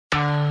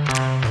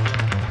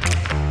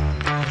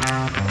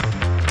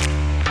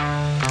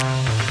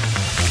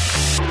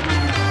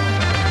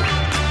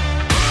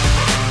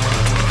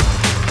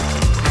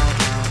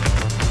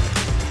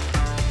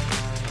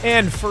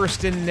And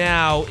First and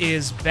Now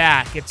is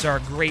back. It's our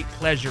great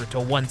pleasure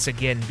to once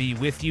again be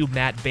with you.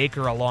 Matt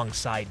Baker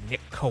alongside Nick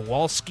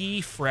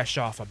Kowalski, fresh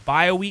off a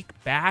bye week,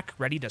 back,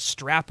 ready to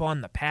strap on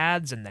the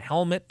pads and the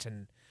helmet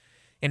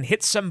and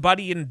hit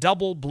somebody in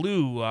double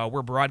blue.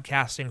 We're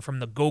broadcasting from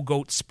the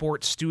Go-Goat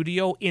Sports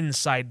Studio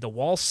inside the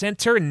Wall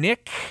Center.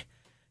 Nick,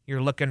 you're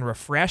looking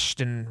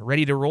refreshed and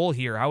ready to roll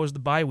here. How was the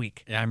bye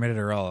week? Yeah, I'm ready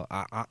to roll.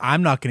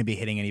 I'm not going to be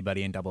hitting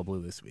anybody in double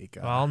blue this week.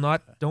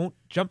 Don't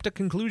jump to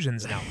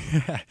conclusions now.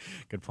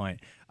 Good point.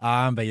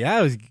 But yeah,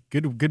 it was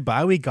good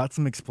bye week. Got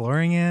some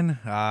exploring in.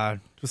 Was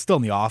still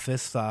in the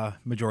office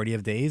majority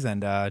of days,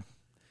 and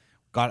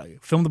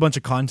filmed a bunch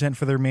of content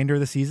for the remainder of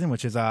the season,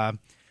 which is kind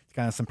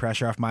of some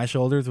pressure off my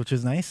shoulders, which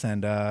is nice,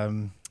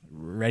 and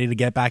ready to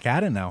get back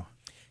at it now.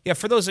 Yeah,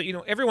 for those,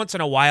 every once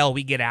in a while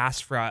we get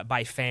asked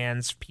by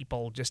fans,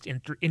 people just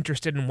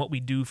interested in what we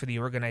do for the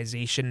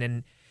organization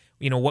and,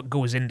 what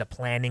goes into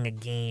planning a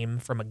game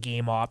from a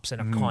game ops and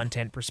a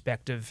content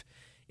perspective.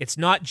 It's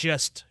not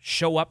just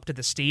show up to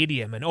the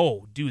stadium and,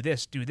 do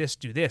this, do this,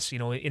 do this.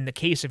 In the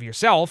case of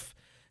yourself,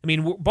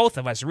 both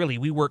of us really,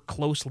 we work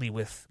closely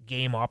with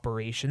game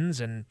operations,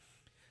 and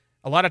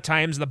a lot of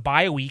times the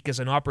bye week is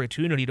an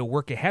opportunity to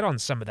work ahead on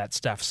some of that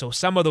stuff. So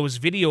some of those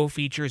video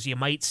features you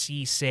might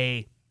see,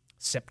 say,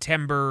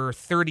 September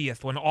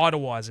 30th when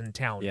Ottawa's in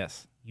town.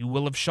 Yes. You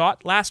will have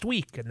shot last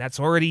week, and that's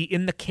already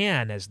in the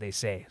can, as they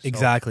say. So.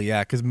 Exactly,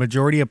 yeah, because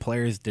majority of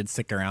players did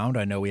stick around.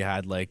 I know we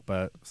had,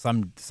 but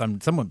some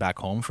went back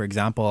home. For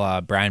example,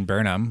 Brian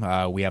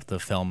Burnham, we have to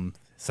film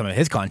some of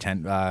his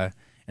content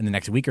in the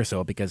next week or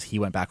so because he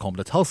went back home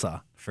to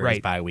Tulsa for his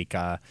bye week.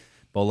 Bo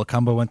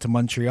Lacumba went to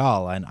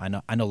Montreal,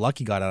 and I know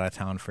Lucky got out of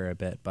town for a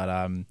bit,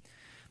 but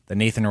the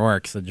Nathan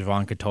Rourke's, the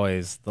Javon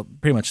Cotoys,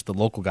 pretty much the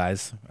local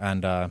guys,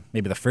 and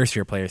maybe the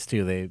first-year players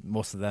too.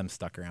 Most of them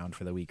stuck around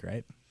for the week,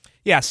 right?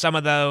 Yeah, some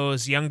of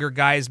those younger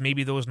guys,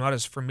 maybe those not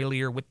as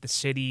familiar with the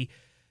city,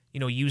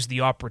 use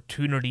the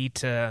opportunity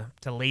to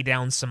lay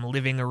down some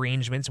living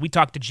arrangements. We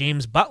talked to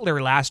James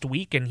Butler last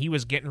week, and he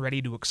was getting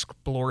ready to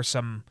explore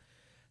some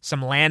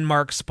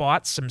landmark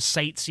spots, some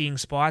sightseeing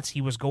spots.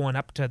 He was going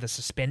up to the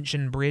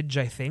Suspension Bridge,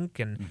 I think.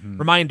 And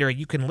reminder,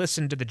 you can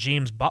listen to the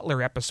James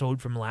Butler episode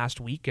from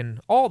last week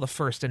and all the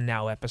First and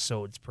Now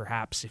episodes,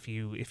 perhaps, if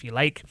you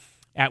like,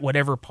 at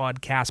whatever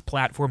podcast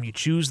platform you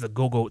choose, the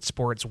Go-Goat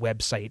Sports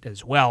website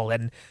as well.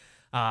 And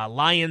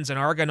Lions and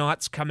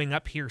Argonauts coming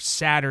up here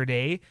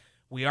Saturday.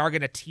 We are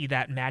going to tee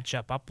that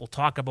matchup up. We'll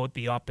talk about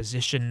the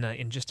opposition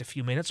in just a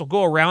few minutes. We'll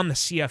go around the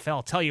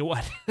CFL. Tell you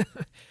what,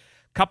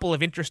 couple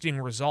of interesting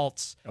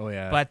results. Oh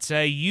yeah. But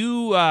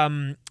you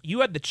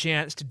had the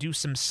chance to do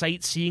some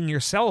sightseeing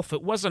yourself.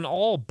 It wasn't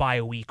all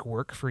bye week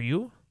work for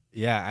you.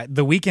 Yeah,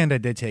 the weekend I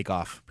did take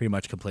off pretty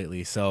much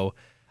completely. So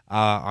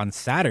on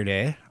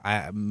Saturday,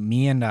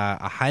 me and a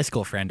high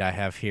school friend I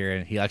have here,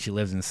 and he actually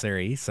lives in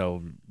Surrey,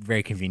 so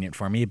very convenient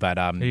for me. But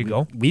there you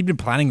go. We've been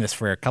planning this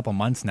for a couple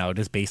months now,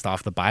 just based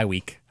off the bye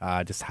week,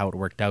 just how it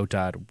worked out.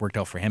 It worked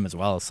out for him as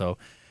well. So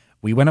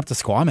we went up to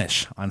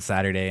Squamish on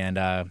Saturday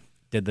and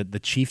did the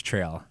Chief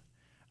Trail.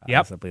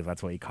 Yep. I believe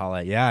that's what you call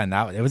it. Yeah, and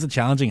it was a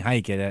challenging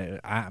hike.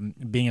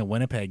 Being a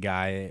Winnipeg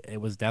guy,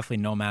 it was definitely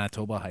no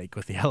Manitoba hike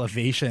with the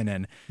elevation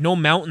and no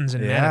mountains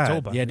in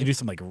Manitoba. Yeah, to do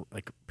some like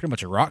pretty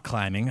much a rock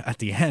climbing at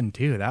the end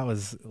too. That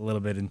was a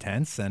little bit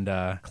intense, and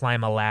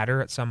climb a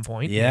ladder at some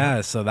point.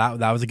 Yeah, so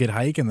that was a good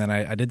hike, and then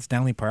I did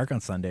Stanley Park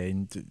on Sunday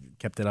and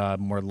kept it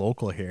more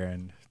local here,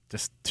 and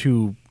just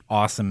two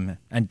awesome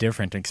and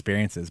different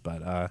experiences.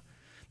 But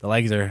the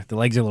legs are a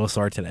little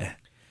sore today.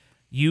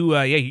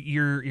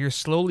 You're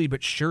slowly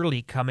but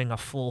surely coming a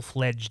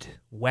full-fledged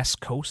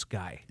West Coast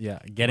guy. Yeah,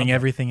 getting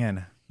everything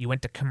in. You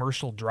went to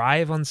Commercial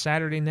Drive on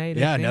Saturday night.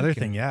 Yeah, another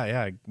thing. Yeah.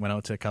 I went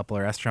out to a couple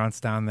of restaurants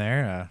down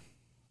there.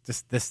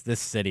 Just this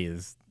city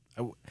is.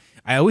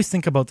 I always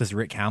think about this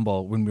Rick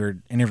Campbell when we were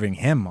interviewing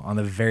him on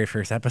the very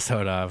first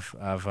episode of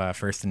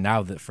First and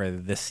Now for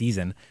this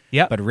season.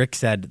 Yeah. But Rick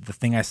said the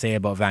thing I say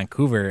about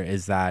Vancouver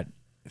is that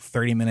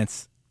 30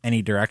 minutes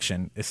any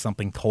direction is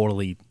something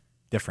totally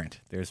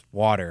different. There's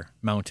water,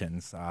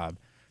 mountains.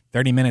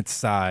 30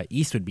 minutes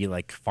east would be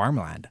like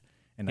farmland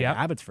in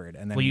Abbotsford.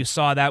 And then you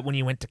saw that when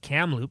you went to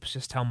Kamloops,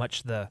 just how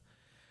much the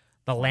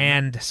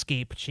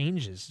landscape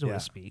changes, so to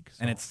speak. So.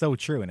 And it's so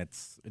true, and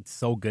it's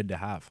so good to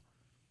have.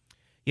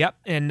 Yep.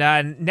 And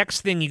next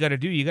thing you got to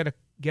do, you got to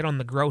get on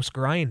the grouse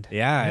grind.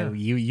 Yeah.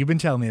 You've been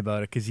telling me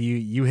about it because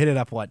you hit it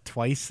up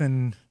twice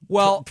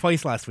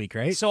last week,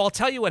 right? So I'll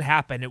tell you what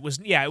happened. It was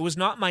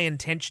not my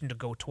intention to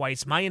go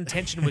twice. My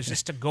intention was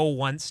just to go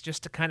once,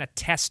 just to kind of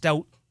test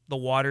out the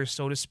waters,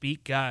 so to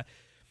speak.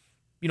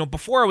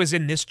 Before I was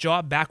in this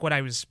job, back when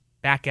I was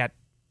back at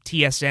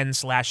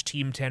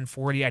TSN/Team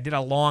 1040, I did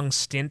a long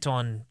stint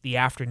on the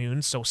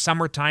afternoons. So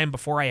summertime,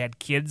 before I had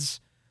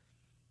kids,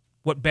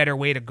 what better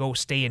way to go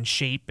stay in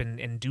shape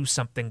and do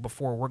something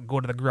before work,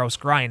 go to the grouse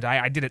grind.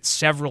 I did it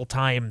several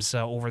times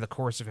over the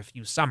course of a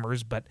few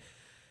summers, but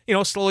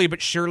slowly but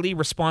surely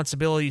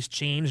responsibilities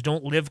change.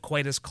 Don't live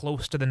quite as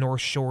close to the North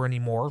Shore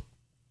anymore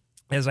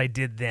as I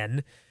did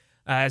then.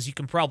 As you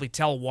can probably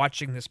tell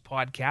watching this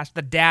podcast,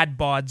 the dad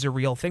bod's a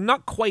real thing.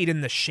 Not quite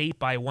in the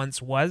shape I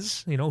once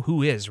was.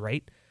 Who is,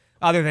 right?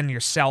 Other than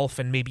yourself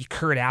and maybe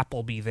Kurt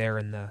Appleby there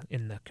in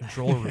the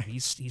control room.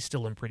 He's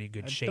still in pretty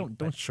good shape.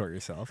 Don't short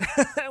yourself.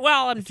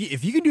 Well,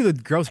 if you can do the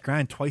gross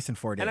grind twice in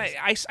 4 days. And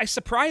I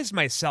surprised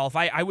myself.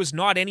 I was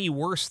not any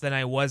worse than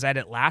I was at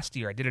it last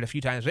year. I did it a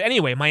few times. But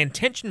anyway, my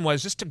intention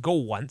was just to go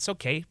once.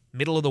 Okay,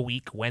 middle of the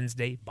week,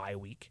 Wednesday, bye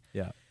week.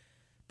 Yeah.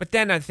 But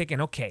then I'm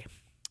thinking, okay,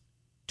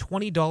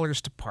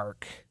 $20 to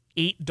park,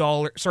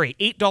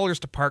 $8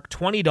 to park,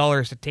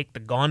 $20 to take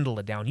the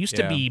gondola down. Used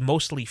to be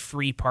mostly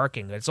free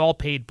parking. It's all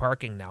paid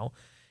parking now.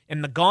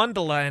 And the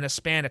gondola, in a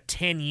span of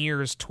 10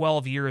 years,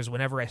 12 years,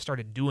 whenever I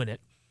started doing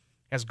it,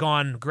 has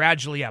gone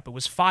gradually up. It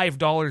was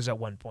 $5 at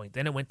one point.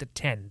 Then it went to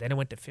 10. Then it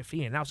went to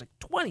 15. And I was like,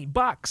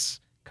 $20.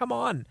 Come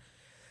on.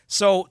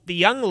 So the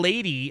young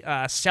lady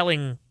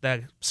selling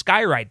the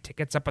Skyride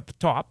tickets up at the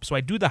top. So I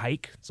do the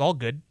hike. It's all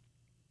good.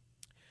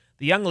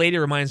 The young lady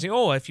reminds me,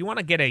 if you want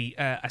to get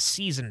a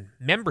season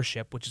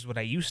membership, which is what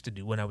I used to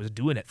do when I was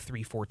doing it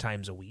 3-4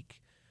 times a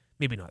week,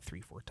 maybe not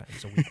 3-4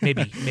 times a week,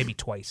 maybe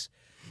twice.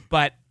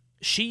 But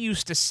she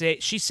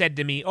said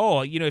to me,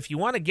 if you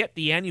want to get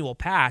the annual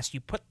pass, you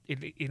put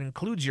it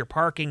includes your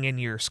parking and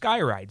your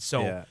Skyride.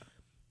 So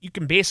you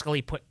can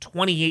basically put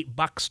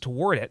 $28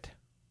 toward it.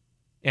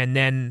 And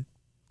then,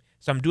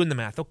 so I'm doing the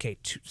math. Okay,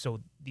 so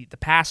the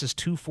pass is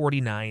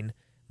 $249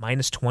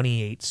 minus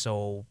 28,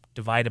 so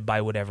divided by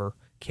whatever.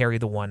 Carry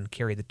the 1,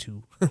 carry the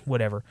 2,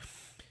 whatever.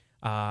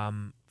 If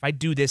I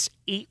do this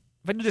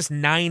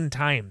 9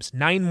 times,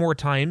 9 more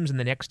times in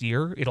the next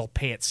year, it'll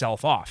pay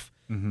itself off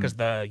because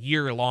the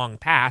year-long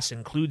pass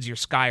includes your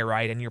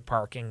Skyride and your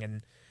parking,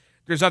 and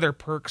there's other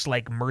perks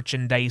like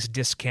merchandise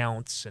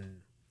discounts and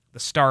the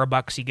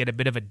Starbucks. You get a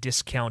bit of a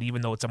discount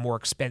even though it's a more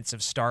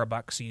expensive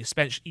Starbucks. So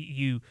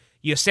you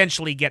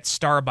essentially get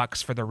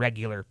Starbucks for the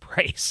regular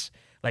price,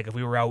 like if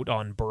we were out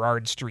on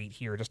Burrard Street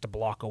here, just a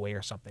block away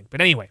or something.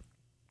 But anyway.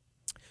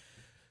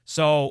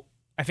 So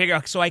I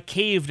figured, I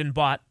caved and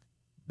bought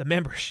the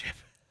membership.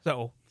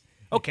 So,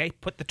 okay,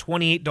 put the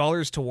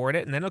 $28 toward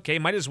it, and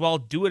then, might as well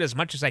do it as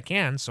much as I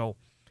can. So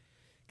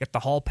get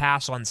the hall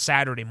pass on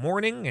Saturday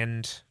morning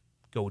and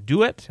go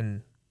do it,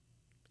 and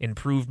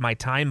improved my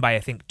time by, I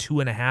think,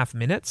 2.5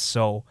 minutes.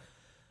 So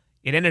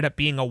it ended up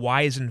being a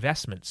wise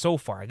investment so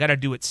far. I got to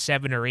do it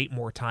 7 or 8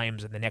 more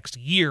times in the next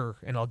year,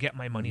 and I'll get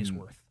my money's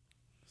worth.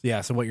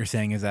 Yeah, so what you're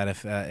saying is that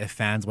if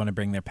fans want to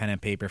bring their pen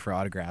and paper for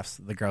autographs,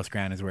 the Grouse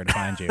Grand is where to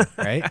find you,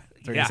 right?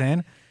 That's what you're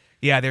saying?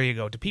 Yeah, there you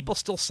go. Do people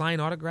still sign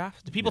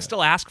autographs? Do people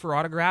still ask for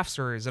autographs,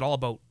 or is it all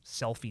about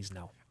selfies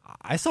now?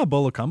 I saw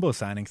Bolo Combo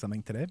signing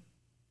something today.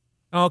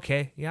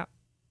 Okay, yeah.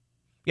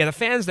 Yeah, the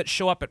fans that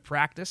show up at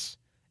practice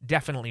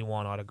definitely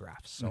want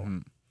autographs.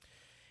 So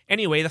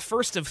anyway, the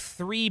first of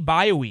 3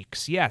 bye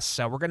weeks. Yes,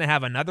 we're going to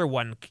have another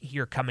one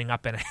here coming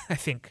up, and I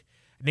think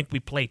we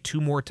play 2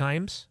 more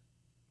times.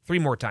 3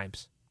 more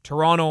times.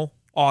 Toronto,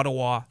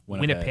 Ottawa,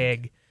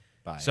 Winnipeg.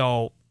 Bye.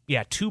 So,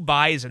 2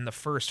 byes in the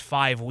first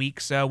 5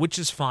 weeks, which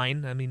is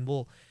fine. I mean,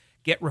 we'll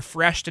get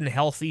refreshed and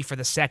healthy for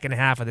the second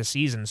half of the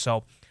season,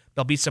 so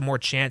there'll be some more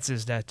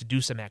chances to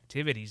do some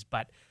activities.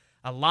 But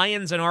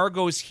Lions and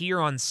Argos here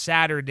on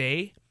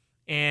Saturday,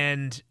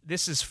 and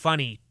this is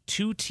funny.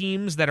 2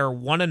 teams that are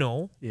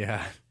 1-0.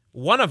 Yeah.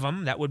 One of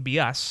them, that would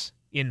be us,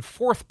 in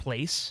 4th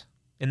place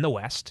in the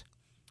West.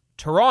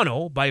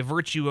 Toronto, by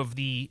virtue of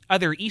the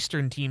other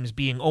Eastern teams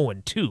being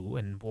 0-2,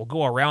 and we'll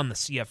go around the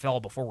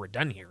CFL before we're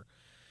done here.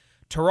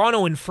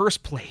 Toronto in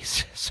 1st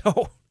place.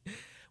 So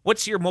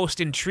what's your most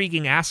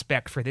intriguing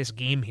aspect for this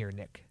game here,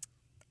 Nick?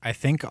 I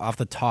think off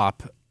the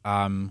top,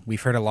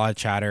 we've heard a lot of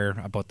chatter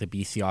about the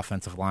BC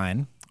offensive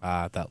line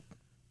that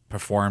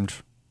performed,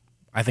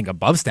 I think,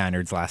 above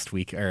standards last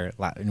week, or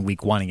in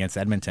week 1 against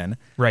Edmonton.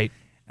 Right.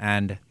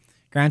 And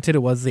granted, it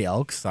was the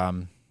Elks.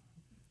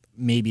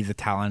 Maybe the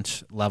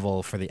talent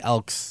level for the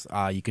Elks,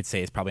 you could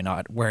say, is probably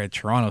not where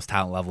Toronto's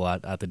talent level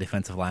at the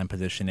defensive line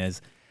position is,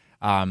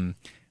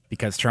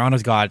 because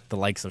Toronto's got the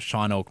likes of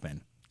Sean Oakman,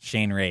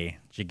 Shane Ray,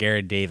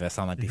 Jagarrett Davis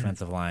on that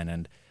defensive line,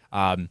 and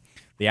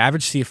the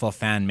average CFL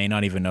fan may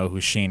not even know who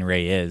Shane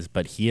Ray is,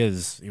 but he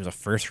was a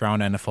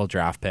first-round NFL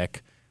draft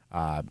pick,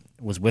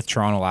 was with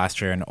Toronto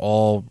last year, and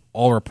all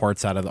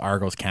reports out of the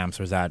Argos camps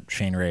was that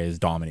Shane Ray is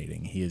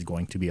dominating. He is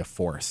going to be a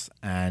force,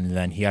 and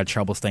then he had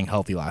trouble staying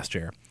healthy last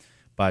year.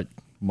 But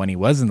when he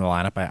was in the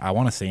lineup, I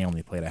want to say he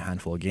only played a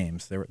handful of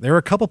games. There were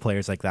a couple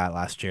players like that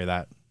last year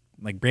that,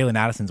 like Braylon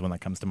Addison's one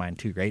that comes to mind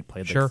too, right?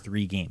 Played like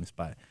 3 games,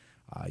 but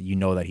you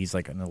know that he's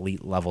like an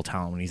elite level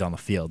talent when he's on the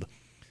field.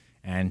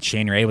 And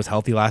Shane Ray was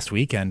healthy last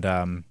week, and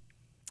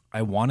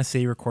I want to say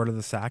he recorded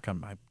the sack.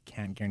 I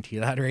can't guarantee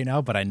that right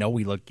now, but I know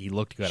he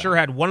looked good. Sure,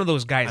 had one of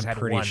those guys. I'm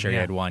pretty sure he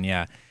had one,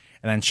 yeah.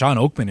 And then Sean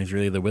Oakman is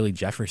really the Willie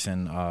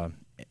Jefferson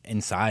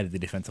inside of the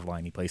defensive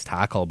line. He plays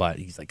tackle, but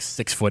he's like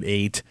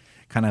 6'8",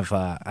 kind of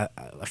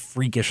a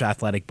freakish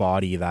athletic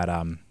body that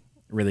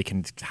really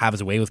can have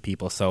his way with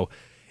people. So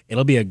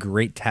it'll be a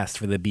great test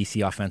for the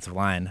BC offensive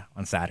line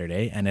on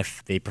Saturday. And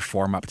if they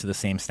perform up to the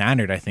same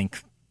standard, I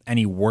think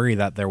any worry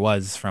that there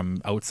was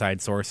from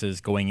outside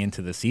sources going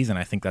into the season.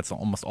 I think that's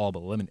almost all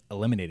but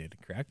eliminated,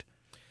 correct?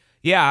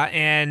 Yeah,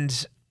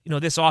 and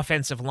this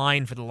offensive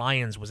line for the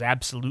Lions was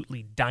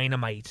absolutely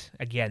dynamite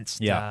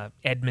against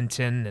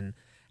Edmonton, and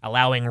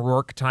allowing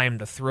Rourke time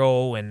to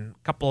throw, and a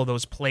couple of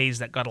those plays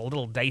that got a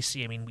little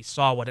dicey. I mean, we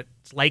saw what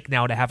it's like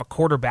now to have a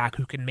quarterback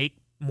who can make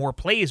more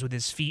plays with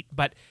his feet.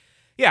 But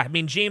yeah, I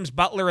mean, James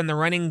Butler in the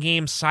running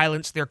game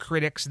silenced their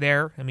critics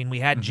there. I mean, we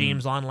had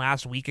James on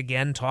last week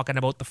again talking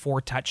about the 4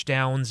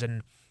 touchdowns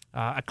and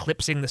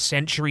eclipsing the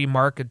century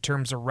mark in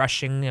terms of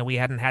rushing. We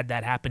hadn't had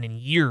that happen in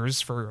years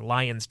for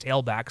Lions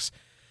tailbacks.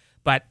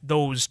 But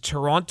those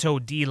Toronto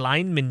D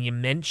linemen you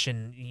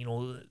mentioned,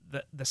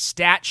 the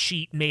stat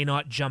sheet may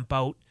not jump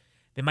out.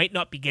 They might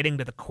not be getting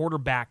to the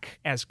quarterback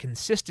as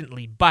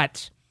consistently,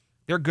 but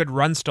they're good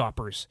run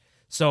stoppers.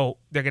 So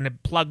they're going to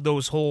plug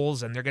those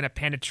holes, and they're going to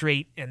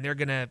penetrate, and they're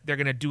going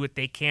to do what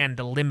they can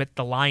to limit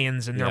the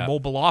Lions and their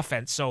mobile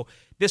offense. So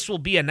this will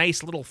be a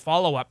nice little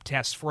follow-up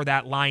test for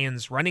that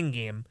Lions running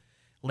game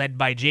led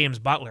by James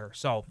Butler.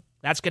 So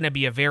that's going to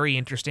be a very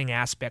interesting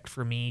aspect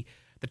for me.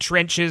 The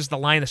trenches, the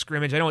line of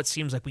scrimmage, I know it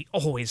seems like we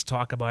always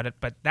talk about it,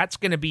 but that's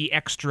going to be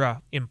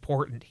extra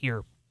important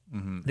here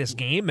this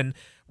game. And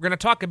we're going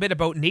to talk a bit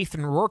about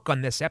Nathan Rourke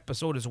on this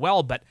episode as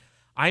well, but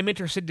I'm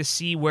interested to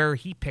see where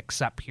he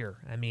picks up here.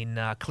 I mean,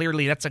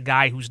 clearly that's a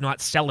guy who's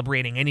not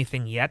celebrating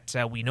anything yet.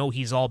 We know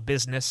he's all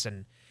business,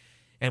 and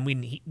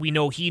we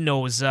know he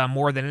knows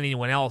more than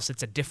anyone else.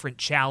 It's a different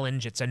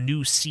challenge. It's a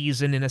new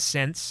season in a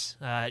sense,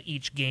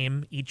 each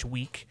game, each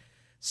week.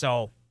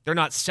 So they're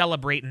not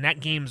celebrating. That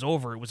game's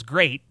over. It was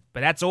great,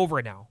 but that's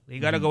over now. You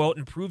got to go out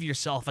and prove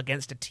yourself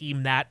against a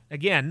team that,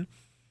 again,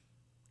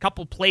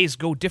 couple plays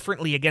go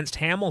differently against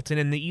Hamilton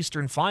in the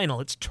Eastern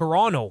Final. It's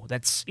Toronto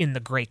that's in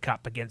the Grey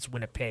Cup against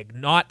Winnipeg,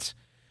 not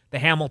the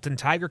Hamilton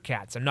Tiger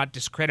Cats. I'm not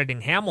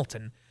discrediting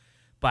Hamilton,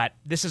 but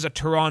this is a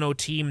Toronto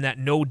team that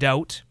no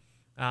doubt,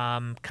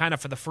 kind of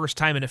for the first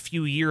time in a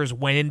few years,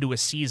 went into a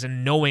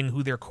season knowing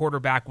who their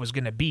quarterback was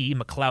going to be,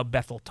 McLeod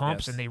Bethel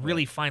Thompson. Yes, they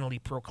really finally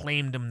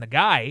proclaimed him the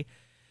guy.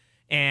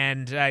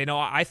 And,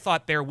 I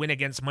thought their win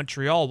against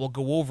Montreal, we'll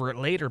go over it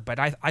later, but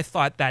I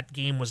thought that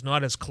game was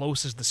not as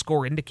close as the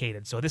score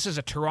indicated. So this is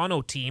a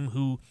Toronto team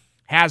who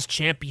has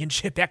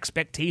championship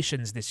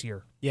expectations this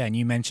year. Yeah, and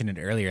you mentioned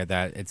it earlier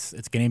that it's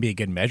going to be a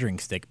good measuring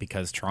stick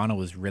because Toronto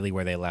was really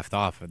where they left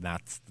off, and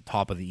that's the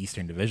top of the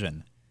Eastern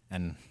Division.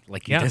 And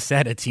like you just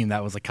said, a team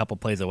that was a couple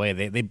plays away.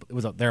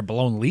 They're a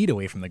blown lead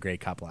away from the Grey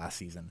Cup last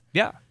season.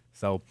 Yeah.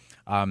 So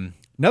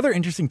another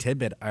interesting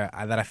tidbit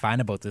that I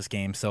find about this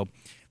game. So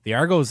the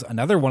Argos,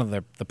 another one of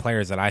the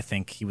players that I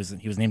think he was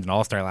named an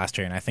All-Star last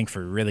year, and I think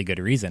for a really good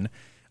reason,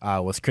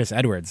 was Chris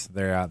Edwards,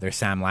 their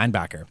Sam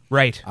linebacker.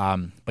 Right.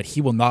 But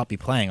he will not be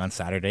playing on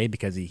Saturday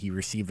because he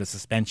received a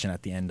suspension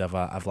at the end of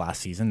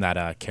last season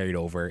that carried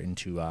over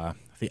into I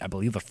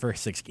believe the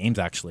first 6 games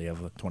actually of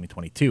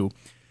 2022.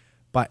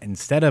 But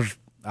instead of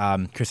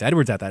Chris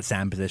Edwards at that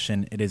Sam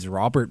position, it is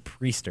Robert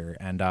Priester,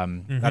 and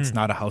that's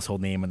not a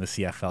household name in the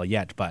CFL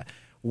yet. But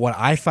what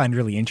I find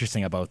really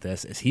interesting about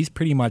this is he's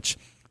pretty much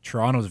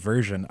Toronto's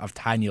version of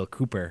Tyneil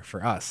Cooper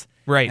for us.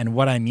 Right. And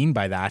what I mean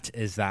by that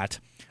is that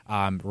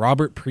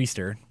Robert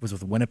Priester was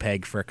with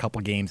Winnipeg for a couple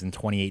games in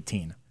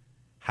 2018,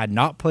 had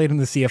not played in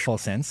the CFL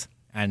since,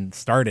 and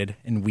started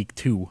in week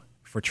 2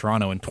 for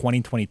Toronto in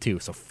 2022.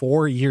 So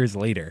 4 years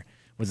later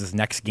was his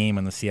next game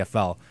in the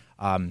CFL.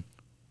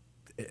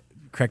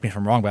 Correct me if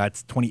I'm wrong, but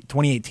that's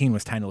 2018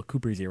 was Tyneil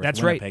Cooper's year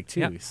with Winnipeg right. too.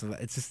 Yeah. So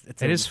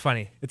it is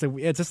funny.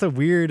 It's just a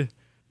weird,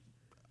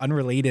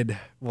 unrelated.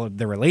 Well,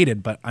 they're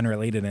related, but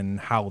unrelated in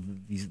how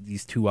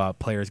these two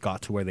players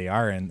got to where they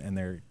are in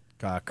their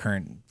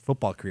current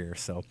football careers.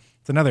 So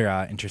it's another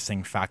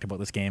interesting fact about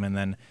this game. And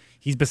then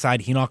he's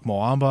beside Enoch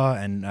Moamba,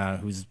 and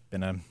who's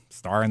been a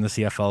star in the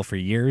CFL for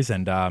years,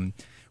 and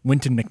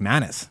Winton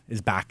McManus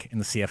is back in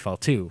the CFL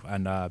too,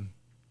 and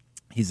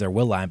he's their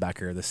will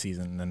linebacker this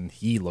season, and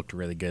he looked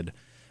really good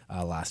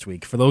last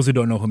week. For those who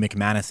don't know who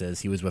McManus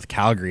is, he was with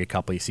Calgary a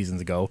couple of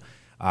seasons ago,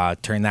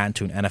 turned that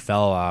into an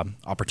NFL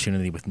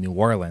opportunity with New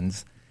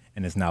Orleans,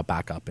 and is now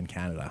back up in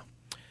Canada.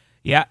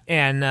 Yeah,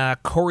 and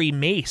Corey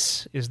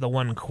Mace is the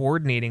one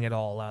coordinating it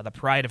all. The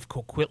pride of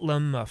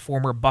Coquitlam,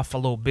 former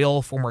Buffalo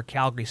Bill, former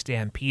Calgary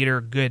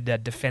Stampeder, good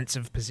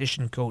defensive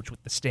position coach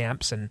with the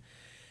Stamps, and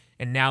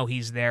now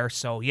he's there.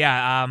 So,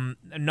 yeah, I'm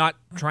not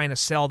trying to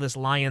sell this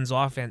Lions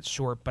offense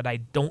short, but I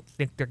don't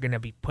think they're going to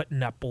be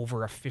putting up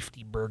over a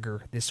 50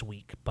 burger this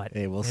week. But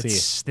hey, we'll see.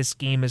 This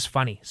game is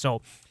funny.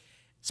 So,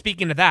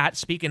 speaking of that,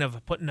 speaking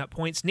of putting up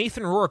points,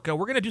 Nathan Rourke, we're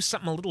going to do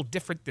something a little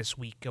different this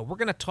week. We're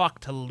going to talk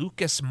to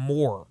Lucas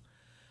Moore.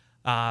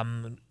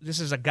 This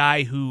is a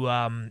guy who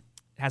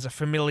has a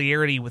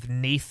familiarity with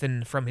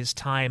Nathan from his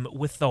time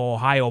with the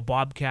Ohio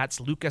Bobcats.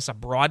 Lucas, a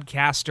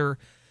broadcaster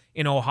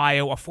in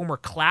Ohio, a former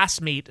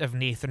classmate of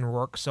Nathan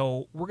Rourke.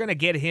 So we're going to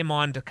get him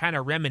on to kind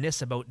of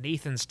reminisce about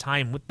Nathan's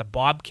time with the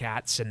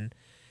Bobcats and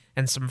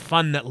some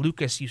fun that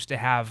Lucas used to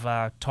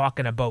have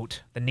talking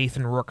about the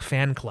Nathan Rourke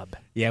fan club.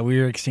 Yeah,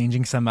 we were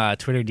exchanging some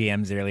Twitter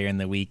DMs earlier in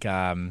the week,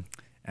 and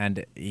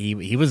And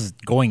he was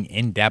going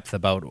in depth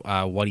about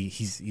what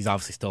he's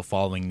obviously still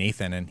following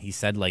Nathan, and he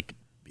said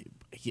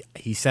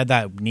he said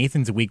that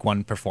Nathan's week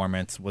 1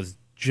 performance was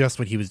just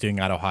what he was doing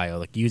at Ohio,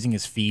 like using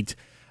his feet,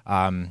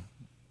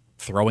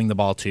 throwing the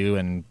ball too,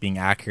 and being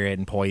accurate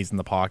and poised in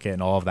the pocket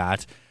and all of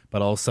that,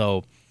 but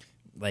also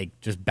like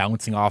just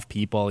bouncing off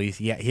people.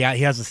 He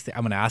has this.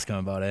 I'm going to ask him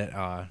about it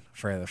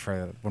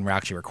for when we're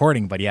actually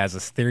recording. But he has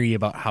this theory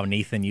about how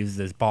Nathan uses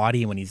his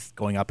body when he's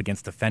going up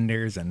against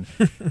defenders, and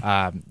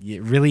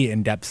really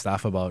in depth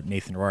stuff about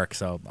Nathan Rourke.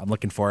 So I'm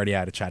looking forward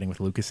to chatting with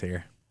Lucas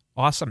here.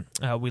 Awesome.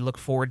 We look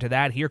forward to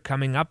that here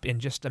coming up in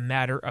just a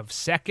matter of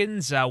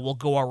seconds. We'll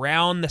go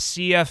around the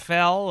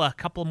CFL. A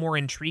couple more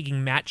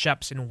intriguing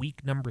matchups in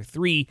week number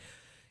 3.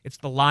 It's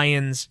the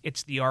Lions,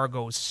 it's the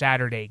Argos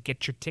Saturday.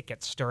 Get your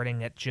tickets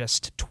starting at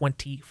just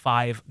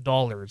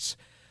 $25.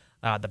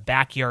 The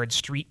Backyard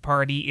Street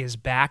Party is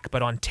back,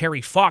 but on Terry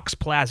Fox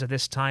Plaza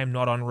this time,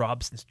 not on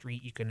Robson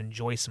Street. You can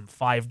enjoy some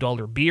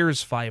 $5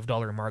 beers, $5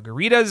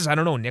 margaritas. I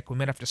don't know, Nick, we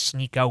might have to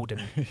sneak out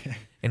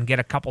and get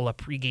a couple of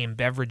pregame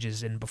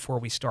beverages in before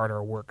we start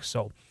our work.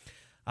 So,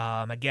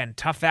 again,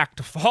 tough act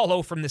to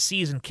follow from the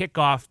season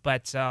kickoff,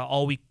 but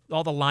all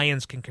the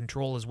Lions can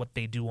control is what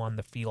they do on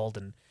the field,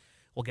 and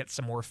we'll get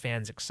some more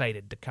fans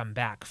excited to come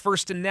back.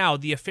 First and now,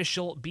 the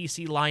official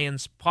BC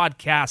Lions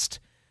podcast.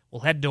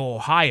 We'll head to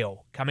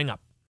Ohio coming up.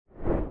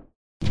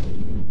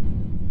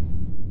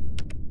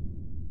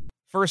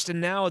 First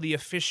and now, the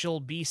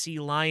official BC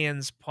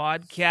Lions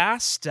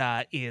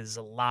podcast is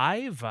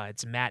live.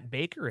 It's Matt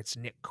Baker. It's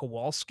Nick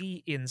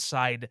Kowalski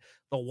inside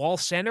the Wall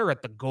Center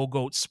at the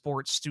Go-Goat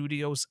Sports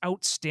Studios.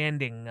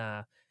 Outstanding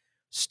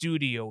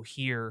studio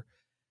here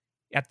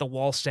at the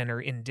Wall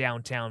Center in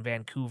downtown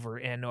Vancouver.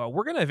 And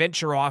we're going to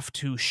venture off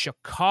to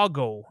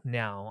Chicago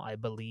now, I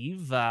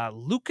believe.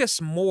 Lucas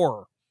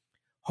Moore,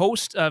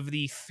 host of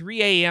the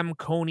 3 a.m.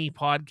 Coney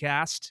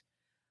podcast.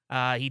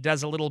 He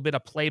does a little bit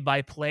of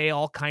play-by-play,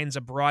 all kinds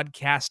of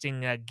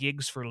broadcasting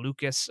gigs for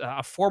Lucas.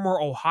 A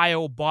former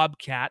Ohio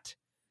Bobcat,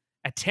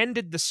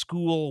 attended the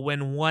school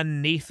when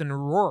one Nathan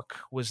Rourke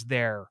was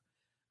there,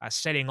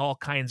 setting all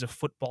kinds of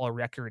football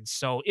records.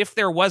 So if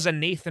there was a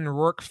Nathan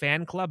Rourke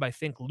fan club, I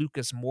think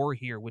Lucas Moore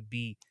here would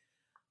be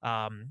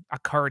a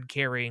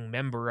card-carrying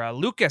member.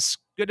 Lucas,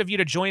 good of you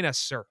to join us,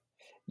 sir.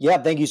 Yeah,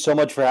 thank you so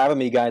much for having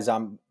me, guys.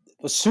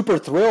 Was super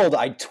thrilled.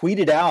 I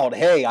tweeted out,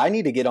 hey, I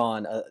need to get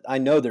on. I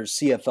know there's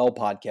CFL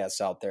podcasts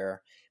out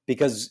there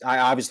because I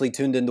obviously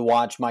tuned in to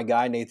watch my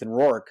guy, Nathan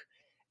Rourke.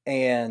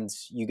 And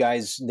you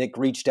guys, Nick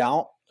reached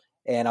out,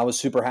 and I was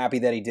super happy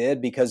that he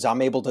did because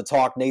I'm able to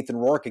talk Nathan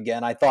Rourke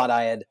again. I thought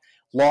I had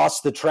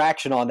lost the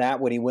traction on that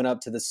when he went up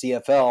to the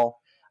CFL,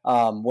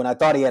 when I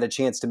thought he had a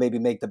chance to maybe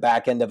make the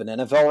back end of an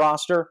NFL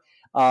roster.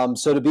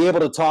 So to be able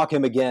to talk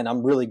him again,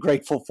 I'm really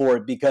grateful for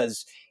it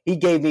because he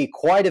gave me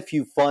quite a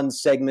few fun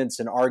segments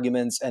and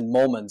arguments and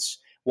moments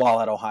while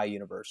at Ohio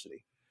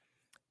University.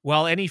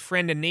 Well, any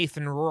friend of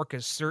Nathan Rourke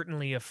is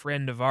certainly a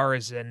friend of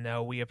ours,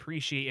 and we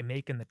appreciate you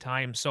making the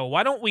time. So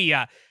why don't we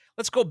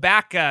let's go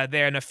back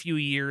there in a few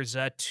years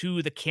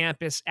to the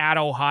campus at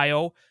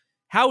Ohio.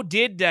 How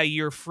did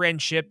your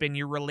friendship and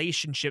your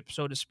relationship,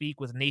 so to speak,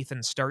 with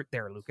Nathan start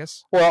there,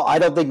 Lucas? Well, I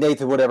don't think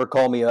Nathan would ever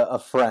call me a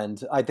friend.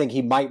 I think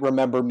he might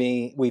remember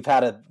me. We've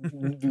had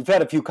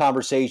a few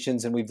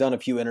conversations and we've done a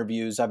few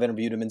interviews. I've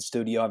interviewed him in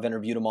studio. I've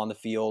interviewed him on the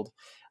field.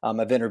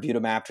 I've interviewed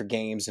him after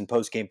games and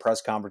post-game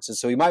press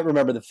conferences. So he might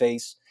remember the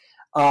face.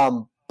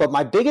 But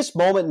my biggest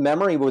moment in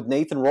memory with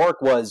Nathan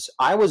Rourke was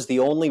I was the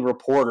only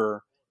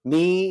reporter,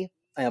 me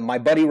and my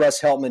buddy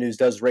Russ Heltman, who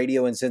does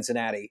radio in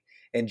Cincinnati,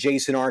 and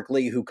Jason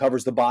Arkley, who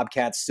covers the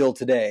Bobcats still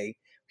today.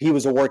 He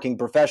was a working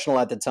professional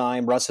at the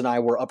time. Russ and I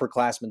were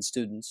upperclassmen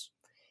students.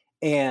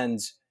 And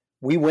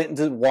we went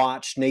to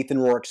watch Nathan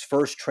Rourke's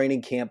first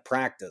training camp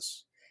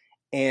practice.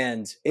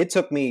 And it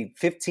took me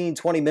 15,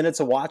 20 minutes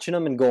of watching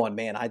him and going,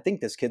 man, I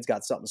think this kid's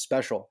got something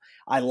special.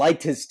 I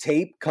liked his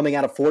tape coming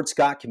out of Fort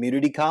Scott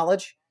Community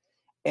College.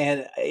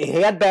 And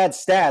he had bad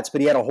stats, but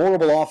he had a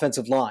horrible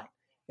offensive line.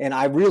 And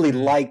I really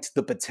liked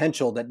the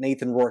potential that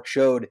Nathan Rourke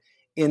showed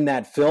in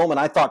that film. And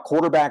I thought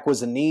quarterback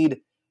was a need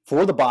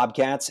for the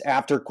Bobcats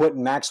after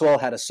Quentin Maxwell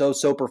had a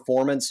so-so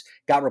performance,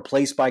 got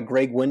replaced by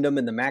Greg Windham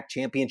in the MAC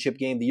championship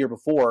game the year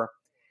before.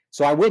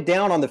 So I went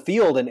down on the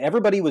field and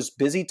everybody was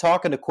busy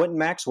talking to Quentin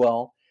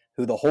Maxwell,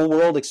 who the whole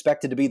world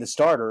expected to be the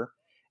starter.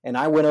 And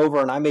I went over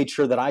and I made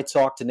sure that I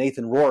talked to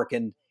Nathan Rourke.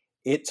 And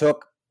it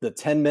took the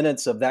 10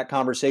 minutes of that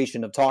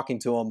conversation of talking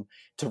to him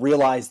to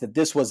realize that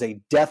this was a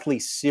deathly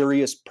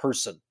serious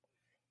person.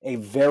 A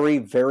very,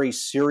 very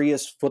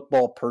serious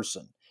football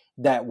person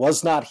that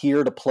was not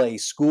here to play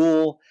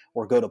school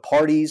or go to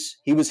parties.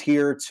 He was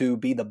here to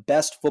be the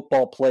best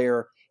football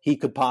player he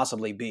could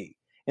possibly be.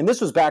 And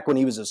this was back when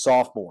he was a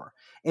sophomore.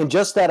 And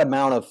just that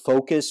amount of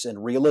focus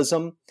and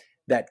realism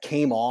that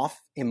came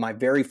off in my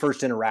very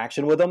first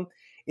interaction with him,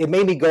 it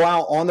made me go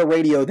out on the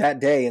radio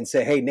that day and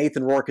say, hey,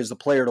 Nathan Rourke is the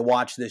player to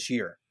watch this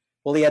year.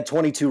 Well, he had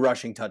 22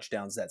 rushing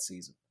touchdowns that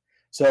season.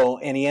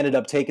 And he ended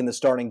up taking the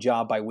starting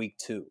job by week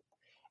 2.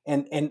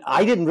 And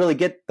I didn't really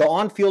get the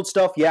on-field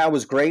stuff. Yeah, it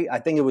was great. I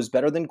think it was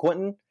better than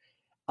Quentin.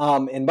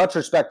 In much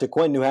respect to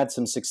Quentin, who had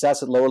some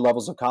success at lower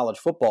levels of college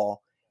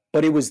football,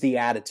 but it was the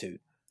attitude.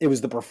 It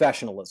was the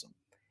professionalism.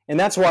 And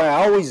that's why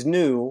I always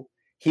knew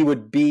he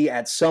would be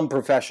at some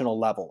professional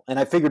level. And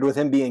I figured with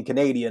him being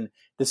Canadian,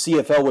 the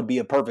CFL would be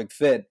a perfect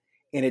fit,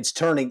 and it's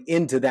turning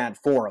into that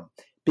for him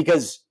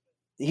because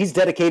he's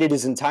dedicated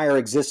his entire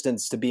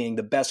existence to being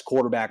the best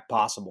quarterback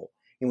possible.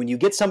 And when you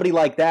get somebody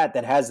like that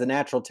has the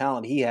natural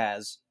talent he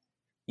has,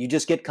 you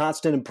just get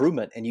constant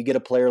improvement, and you get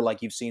a player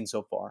like you've seen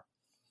so far.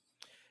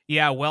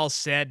 Yeah, well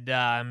said.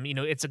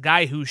 It's a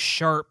guy who's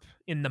sharp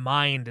in the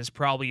mind is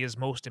probably his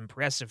most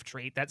impressive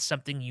trait. That's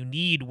something you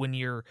need when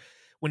you're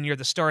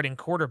the starting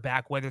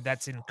quarterback, whether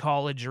that's in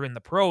college or in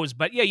the pros.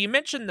 But yeah, you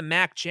mentioned the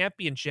MAC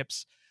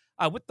championships.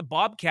 With the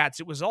Bobcats,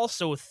 it was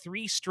also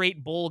 3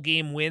 straight bowl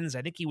game wins.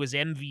 I think he was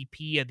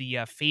MVP of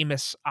the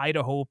famous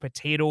Idaho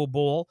Potato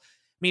Bowl.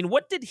 I mean,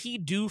 what did he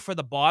do for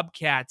the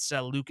Bobcats,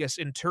 Lucas,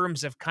 in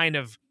terms of kind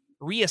of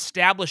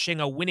reestablishing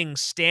a winning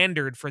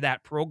standard for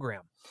that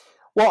program?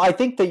 Well, I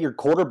think that your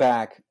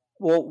quarterback,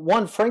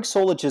 one, Frank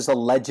Solich is a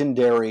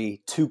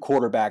legendary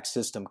 2-quarterback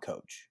system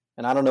coach.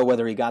 And I don't know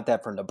whether he got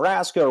that from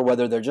Nebraska or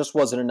whether there just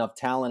wasn't enough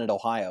talent at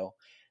Ohio.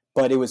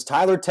 But it was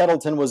Tyler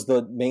Tettleton was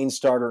the main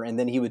starter, and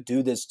then he would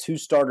do this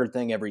 2-starter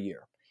thing every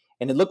year.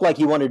 And it looked like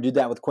he wanted to do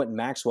that with Quentin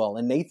Maxwell,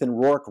 and Nathan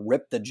Rourke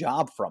ripped the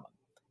job from him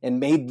and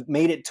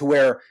made it to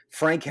where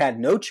Frank had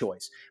no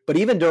choice. But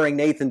even during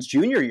Nathan's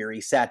junior year, he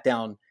sat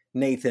down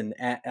Nathan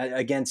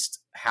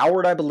against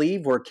Howard, I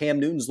believe, where Cam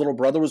Newton's little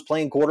brother was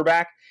playing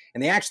quarterback,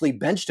 and they actually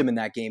benched him in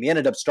that game. He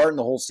ended up starting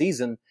the whole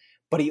season,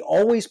 but he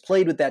always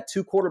played with that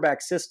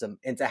 2-quarterback system.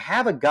 And to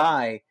have a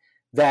guy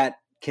that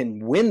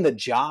can win the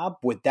job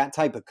with that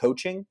type of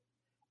coaching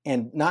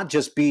and not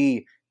just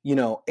be,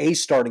 a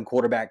starting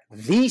quarterback,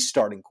 the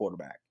starting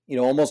quarterback,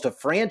 almost a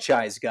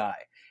franchise guy,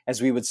 as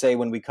we would say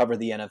when we cover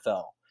the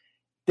NFL.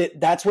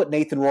 That's what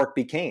Nathan Rourke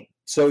became.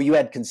 So you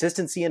had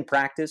consistency in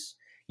practice.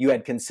 You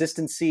had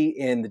consistency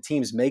in the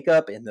team's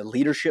makeup, in the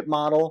leadership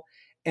model.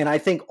 And I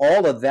think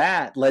all of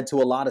that led to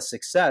a lot of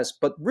success.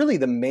 But really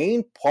the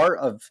main part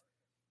of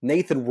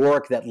Nathan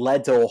Rourke that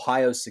led to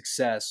Ohio's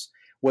success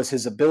was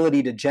his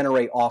ability to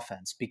generate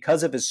offense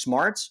because of his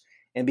smarts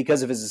and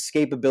because of his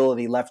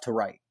escapability left to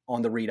right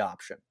on the read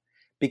option.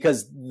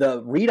 Because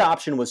the read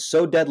option was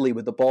so deadly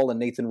with the ball in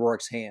Nathan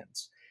Rourke's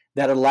hands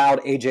that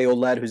allowed A.J.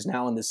 Oled, who's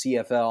now in the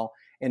CFL,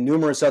 and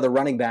numerous other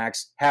running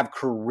backs have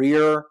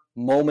career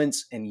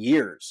moments and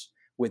years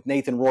with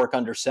Nathan Rourke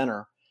under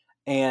center.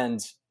 And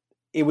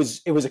it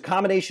was a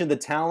combination of the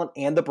talent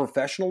and the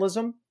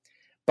professionalism.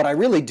 But I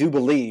really do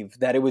believe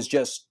that it was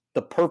just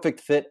the perfect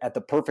fit at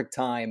the perfect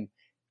time.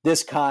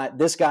 This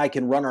guy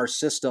can run our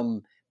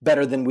system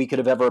better than we could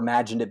have ever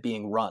imagined it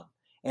being run.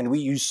 And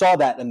you saw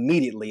that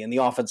immediately in the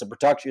offensive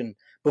production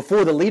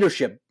before the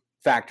leadership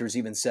factors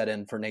even set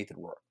in for Nathan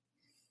Rourke.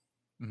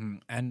 Mm-hmm.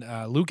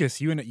 And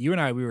Lucas, you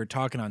and I, we were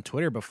talking on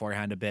Twitter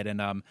beforehand a bit,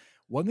 and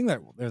one thing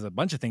there's a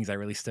bunch of things that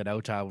really stood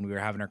out when we were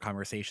having our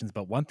conversations,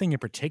 but one thing in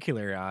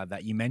particular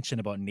that you mentioned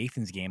about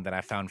Nathan's game that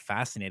I found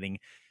fascinating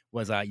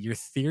was your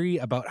theory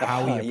about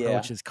how he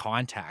approaches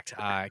contact.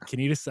 Can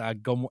you just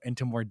go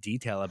into more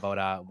detail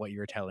about what you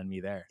were telling me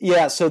there?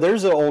 Yeah, so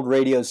there's an old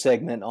radio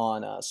segment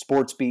on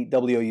SportsBeat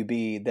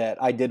WUB that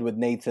I did with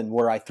Nathan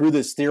where I threw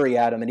this theory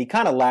at him, and he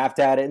kind of laughed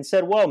at it and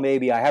said, well,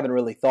 maybe I haven't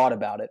really thought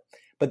about it.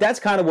 But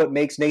that's kind of what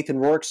makes Nathan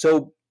Rourke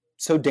so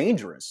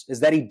dangerous, is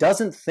that he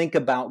doesn't think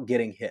about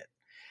getting hit.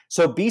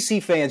 So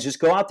BC fans, just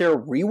go out there,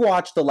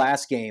 rewatch the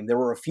last game. There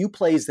were a few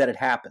plays that had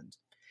happened,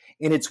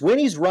 and it's when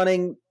he's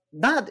running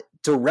not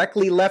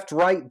directly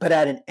left-right, but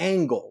at an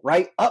angle,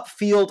 right?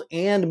 Upfield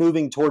and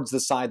moving towards the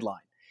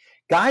sideline.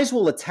 Guys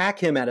will attack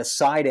him at a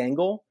side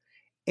angle,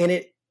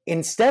 and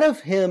instead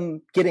of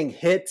him getting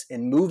hit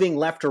and moving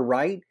left or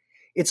right,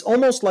 it's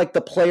almost like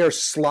the player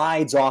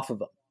slides off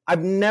of him.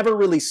 I've never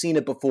really seen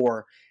it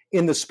before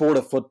in the sport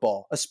of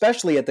football,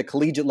 especially at the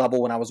collegiate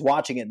level when I was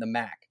watching it in the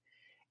MAC.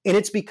 And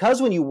it's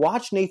because when you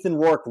watch Nathan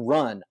Rourke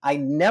run, I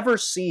never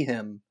see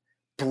him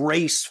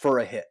brace for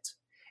a hit.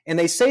 And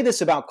they say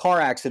this about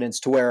car accidents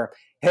to where,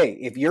 hey,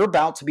 if you're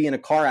about to be in a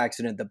car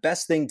accident, the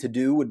best thing to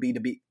do would be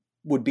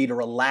to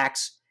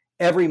relax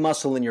every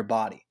muscle in your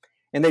body.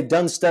 And they've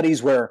done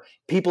studies where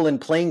people in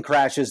plane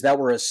crashes that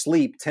were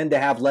asleep tend to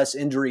have less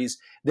injuries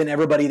than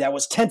everybody that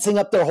was tensing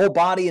up their whole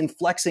body and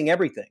flexing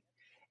everything.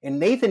 And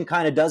Nathan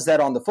kind of does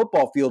that on the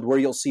football field where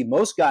you'll see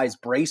most guys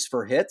brace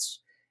for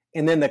hits,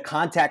 and then the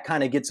contact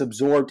kind of gets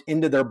absorbed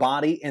into their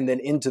body and then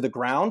into the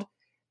ground.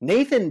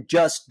 Nathan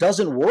just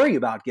doesn't worry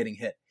about getting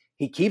hit.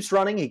 He keeps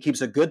running. He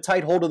keeps a good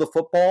tight hold of the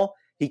football.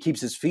 He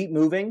keeps his feet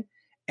moving.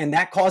 And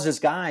that causes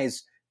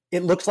guys,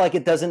 it looks like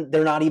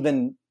they're not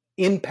even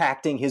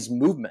impacting his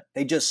movement.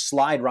 They just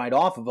slide right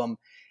off of him.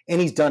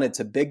 And he's done it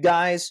to big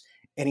guys.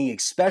 And he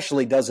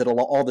especially does it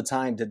all the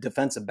time to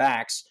defensive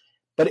backs.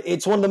 But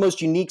it's one of the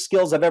most unique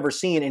skills I've ever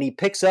seen. And he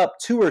picks up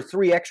 2 or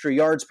 3 extra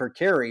yards per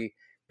carry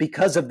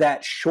because of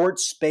that short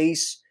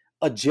space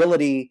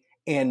agility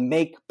and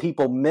make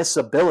people miss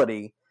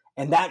ability.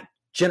 And that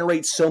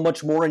generate so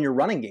much more in your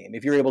running game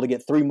if you're able to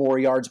get 3 more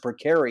yards per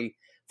carry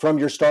from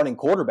your starting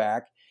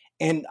quarterback.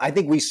 And I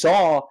think we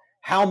saw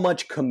how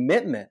much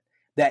commitment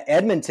that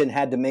Edmonton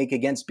had to make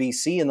against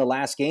BC in the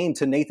last game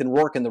to Nathan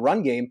Rourke in the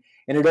run game,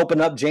 and it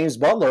opened up James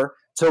Butler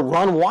to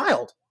run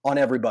wild on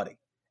everybody.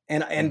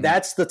 And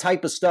that's the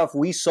type of stuff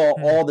we saw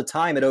all the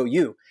time at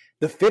OU.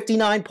 The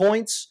 59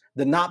 points,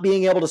 the not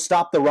being able to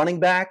stop the running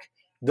back,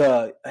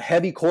 the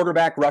heavy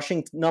quarterback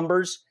rushing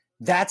numbers,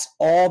 that's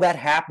all that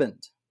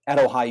happened at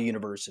Ohio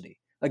University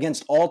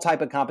against all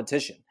type of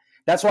competition.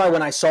 That's why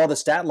when I saw the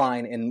stat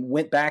line and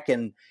went back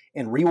and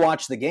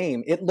rewatched the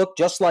game, it looked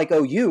just like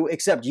OU,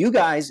 except you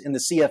guys in the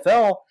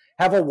CFL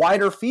have a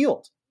wider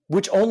field,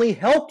 which only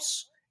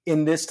helps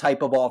in this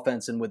type of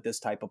offense and with this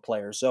type of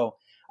player. So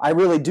I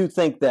really do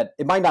think that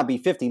it might not be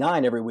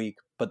 59 every week,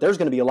 but there's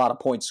going to be a lot of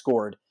points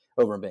scored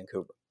over in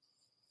Vancouver.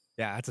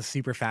 Yeah, that's a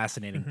super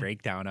fascinating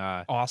breakdown.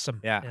 Awesome.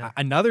 Yeah.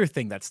 Another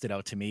thing that stood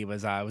out to me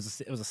was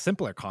it was a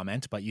simpler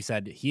comment, but you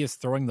said he is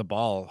throwing the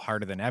ball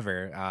harder than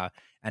ever.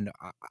 And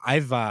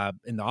I've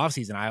in the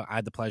offseason, I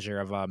had the pleasure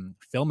of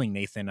filming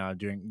Nathan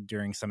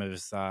during some of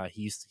his.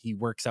 He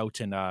works out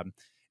in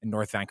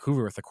North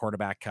Vancouver with a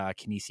quarterback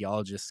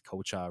kinesiologist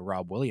coach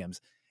Rob Williams.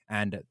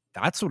 And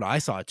that's what I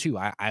saw too.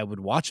 I would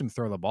watch him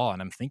throw the ball,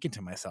 and I'm thinking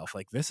to myself,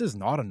 like, this is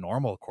not a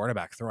normal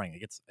quarterback throwing.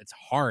 Like, it's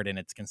hard and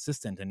it's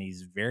consistent, and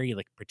he's very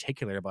like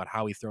particular about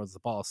how he throws the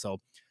ball. So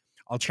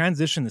I'll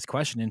transition this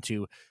question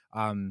into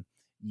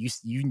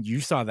you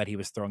saw that he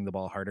was throwing the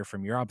ball harder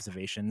from your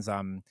observations,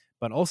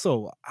 but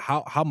also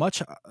how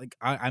much, like,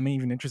 I'm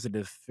even interested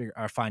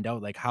to find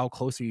out, like, how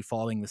close are you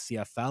following the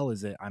CFL?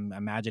 Is it, I'm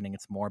imagining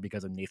it's more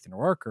because of Nathan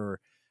Rourke, or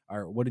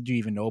what did you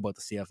even know about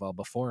the CFL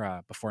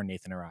before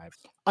Nathan arrived?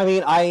 I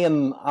mean,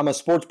 I'm a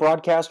sports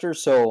broadcaster,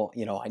 so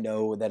I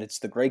know that it's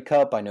the Grey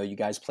Cup. I know you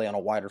guys play on a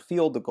wider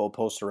field. The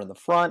goalposts are in the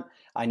front.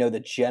 I know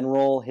the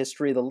general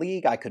history of the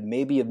league. I could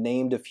maybe have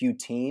named a few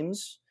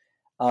teams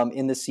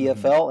in the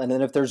CFL, and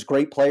then if there's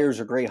great players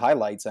or great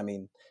highlights, I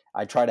mean,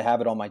 I try to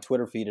have it on my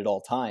Twitter feed at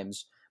all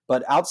times.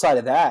 But outside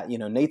of that,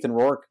 Nathan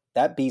Rourke,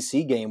 that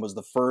BC game was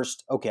the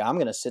first. Okay, I'm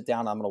going to sit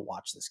down. I'm going to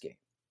watch this game,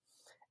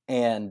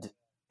 and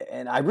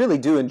I really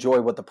do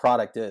enjoy what the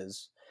product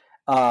is.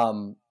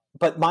 But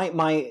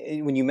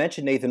when you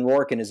mentioned Nathan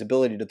Rourke and his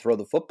ability to throw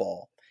the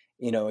football,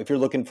 if you're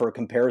looking for a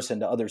comparison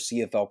to other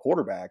CFL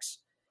quarterbacks,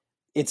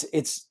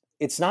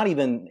 it's not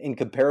even in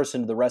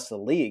comparison to the rest of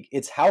the league.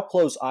 It's how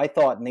close I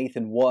thought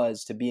Nathan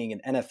was to being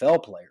an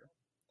NFL player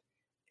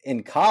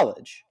in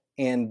college,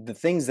 and the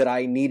things that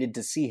I needed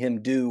to see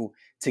him do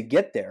to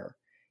get there,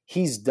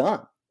 he's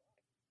done.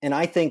 And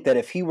I think that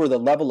if he were the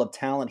level of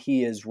talent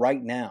he is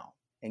right now,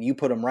 and you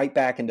put him right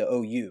back into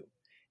OU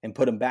and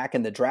put him back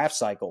in the draft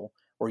cycle,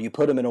 or you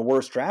put him in a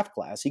worse draft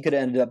class, he could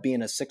have ended up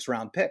being a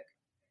 6th-round pick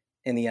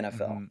in the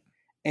NFL.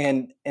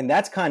 And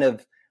that's kind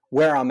of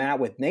where I'm at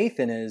with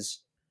Nathan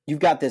is you've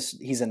got this,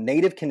 he's a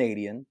native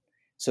Canadian,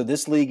 so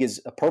this league is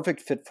a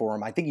perfect fit for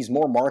him. I think he's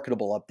more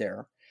marketable up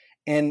there.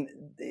 And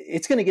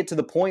it's going to get to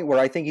the point where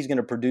I think he's going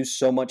to produce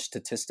so much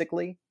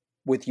statistically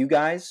with you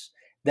guys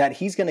that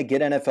he's going to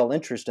get NFL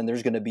interest, and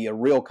there's going to be a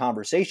real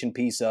conversation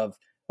piece of,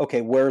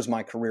 okay, where's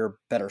my career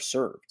better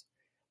served?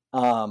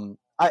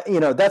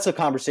 That's a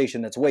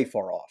conversation that's way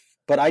far off.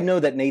 But I know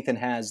that Nathan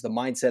has the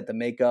mindset, the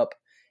makeup,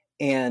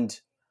 and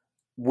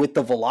with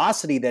the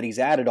velocity that he's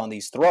added on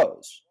these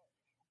throws,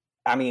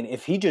 I mean,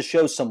 if he just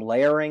shows some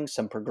layering,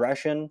 some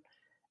progression,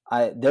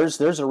 there's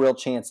a real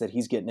chance that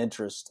he's getting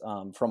interest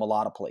from a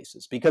lot of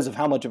places because of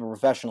how much of a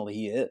professional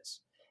he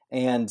is.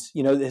 And,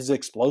 his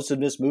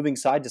explosiveness moving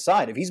side to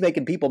side. If he's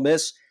making people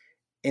miss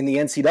in the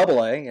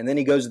NCAA, and then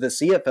he goes to the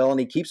CFL and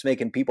he keeps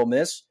making people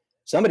miss,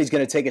 somebody's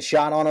going to take a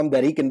shot on him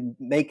that he can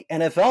make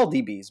NFL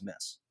DBs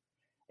miss.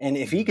 And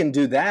if he can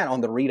do that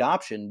on the read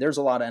option, there's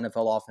a lot of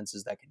NFL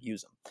offenses that could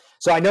use him.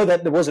 So I know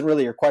that there wasn't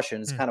really your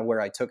question. It's kind of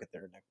where I took it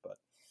there, Nick. But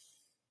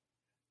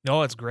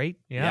no, it's great.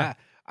 Yeah.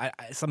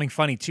 Something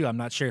funny too. I'm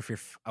not sure if you're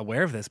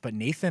aware of this, but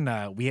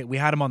Nathan, we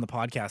had him on the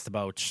podcast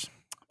about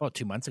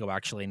 2 months ago,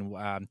 actually,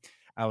 and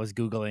I was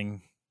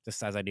Googling,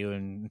 just as I do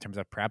in terms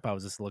of prep. I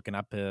was just looking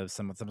up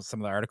some of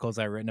the articles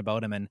I've written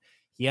about him, and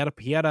he had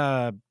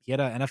a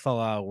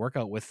NFL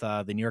workout with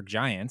the New York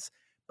Giants,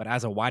 but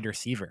as a wide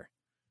receiver.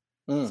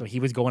 So he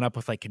was going up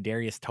with like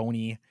Kadarius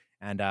Toney,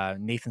 and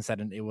Nathan said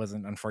it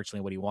wasn't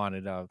unfortunately what he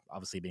wanted,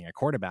 obviously being a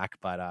quarterback,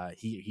 but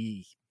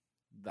the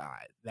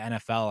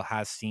NFL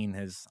has seen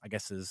his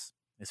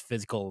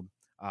physical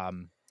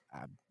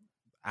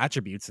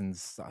attributes and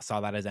saw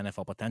that as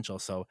NFL potential.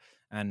 So,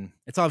 and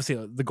it's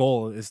obviously the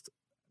goal is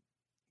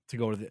to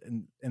go to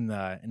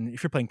and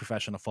if you're playing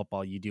professional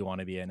football, you do want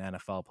to be an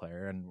NFL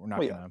player, and we're not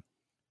going to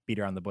beat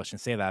around the bush and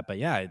say that, but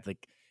yeah,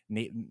 like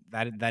Nate,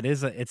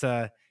 it's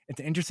an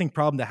interesting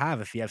problem to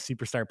have if you have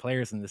superstar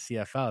players in the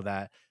CFL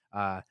that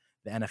the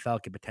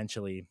NFL could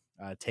potentially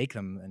take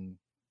them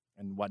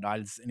and whatnot,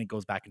 and it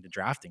goes back into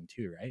drafting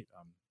too, right?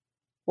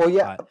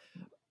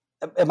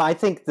 And I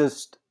think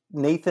this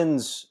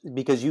Nathan's,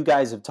 because you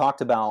guys have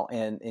talked about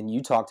and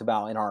you talked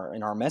about in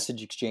our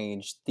message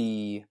exchange,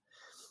 the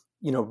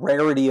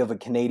rarity of a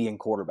Canadian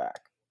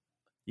quarterback.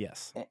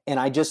 Yes. And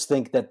I just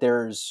think that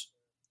there's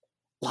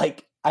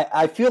like,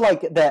 I feel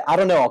like that, I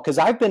don't know, because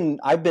I've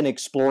been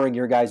exploring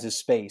your guys'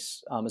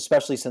 space,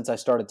 especially since I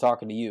started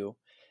talking to you,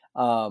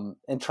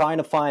 and trying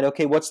to find,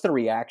 okay, what's the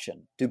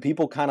reaction? Do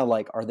people kind of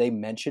like, are they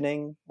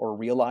mentioning or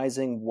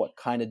realizing what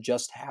kind of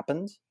just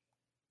happened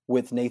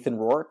with Nathan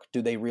Rourke?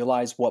 Do they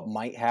realize what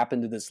might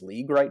happen to this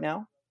league right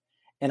now?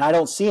 And I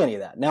don't see any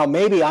of that. Now,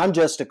 maybe I'm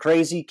just a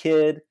crazy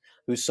kid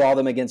who saw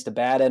them against a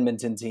bad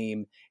Edmonton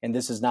team, and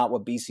this is not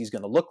what BC is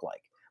going to look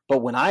like.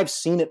 But when I've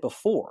seen it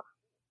before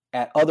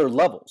at other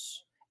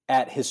levels,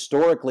 at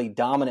historically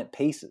dominant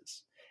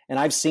paces, and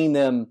I've seen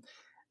them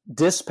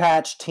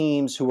dispatch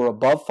teams who are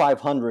above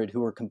 500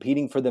 who are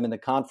competing for them in the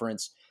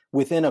conference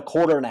within a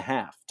quarter and a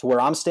half, to where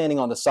I'm standing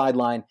on the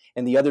sideline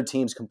and the other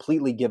team's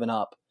completely given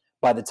up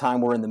by the time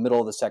we're in the middle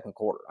of the second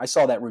quarter. I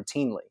saw that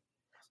routinely.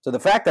 So the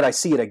fact that I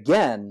see it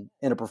again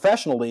in a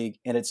professional league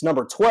and it's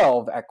number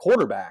 12 at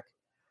quarterback,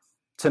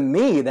 to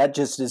me, that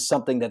just is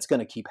something that's going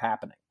to keep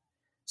happening.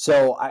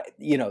 So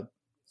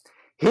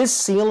his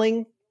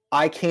ceiling,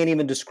 I can't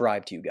even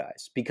describe to you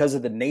guys because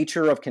of the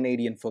nature of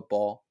Canadian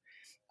football,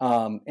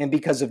 and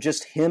because of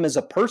just him as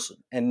a person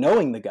and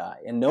knowing the guy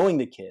and knowing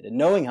the kid and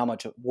knowing how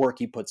much work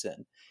he puts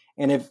in.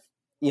 And if,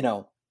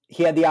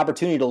 he had the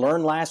opportunity to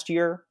learn last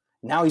year,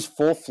 now he's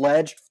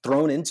full-fledged,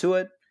 thrown into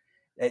it.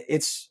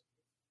 It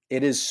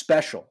is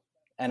special.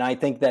 And I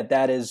think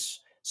that is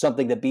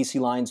something that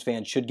BC Lions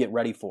fans should get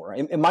ready for.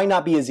 It might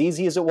not be as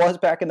easy as it was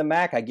back in the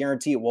MAC. I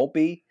guarantee it won't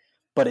be,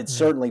 but it's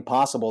certainly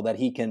possible that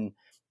he can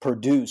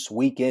produce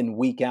week in,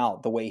 week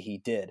out the way he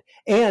did.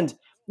 And,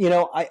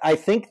 I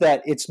think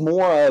that it's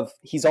more of,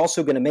 he's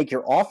also going to make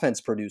your offense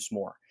produce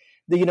more.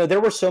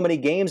 There were so many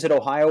games at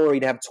Ohio where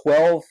he'd have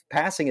 12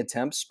 passing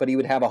attempts, but he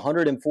would have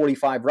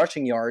 145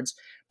 rushing yards.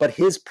 But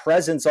his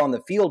presence on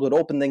the field would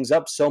open things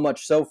up so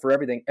much so for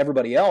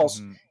everybody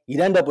else. You'd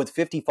end up with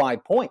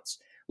 55 points.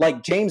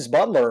 Like James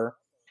Butler,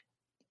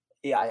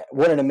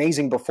 what an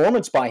amazing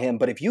performance by him.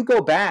 But if you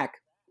go back,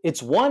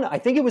 I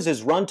think it was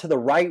his run to the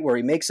right where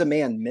he makes a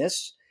man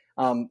miss.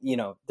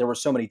 There were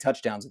so many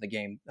touchdowns in the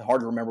game, hard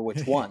to remember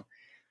which one.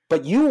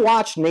 But you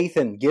watch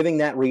Nathan giving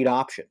that read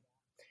option.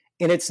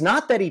 And it's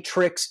not that he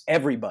tricks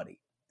everybody,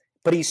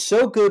 but he's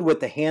so good with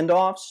the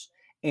handoffs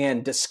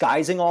and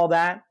disguising all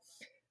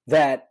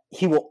that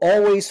he will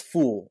always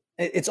fool.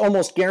 It's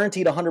almost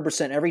guaranteed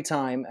 100% every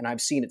time, and I've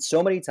seen it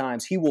so many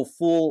times. He will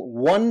fool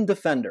one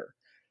defender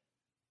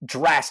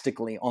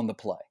drastically on the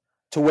play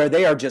to where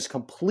they are just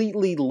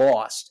completely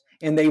lost,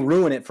 and they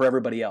ruin it for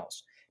everybody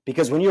else.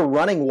 Because when you're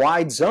running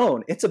wide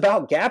zone, it's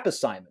about gap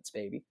assignments,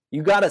 baby.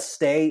 You got to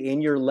stay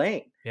in your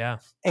lane. Yeah.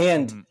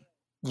 And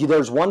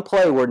there's one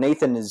play where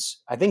Nathan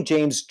I think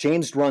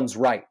James runs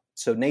right.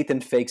 So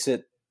Nathan fakes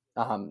it.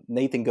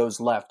 Nathan goes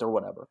left or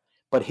whatever.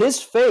 But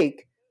his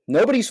fake,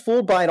 nobody's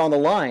fooled by it on the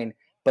line,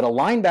 but a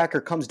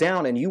linebacker comes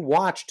down and you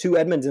watch two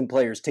Edmonton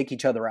players take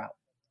each other out.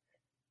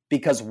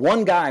 Because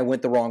one guy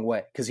went the wrong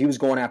way because he was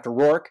going after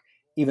Rourke,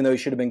 even though he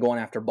should have been going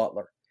after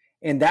Butler.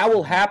 And that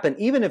will happen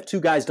even if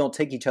two guys don't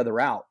take each other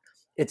out.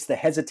 It's the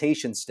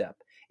hesitation step.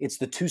 It's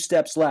the 2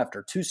 steps left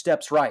or 2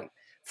 steps right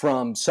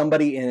from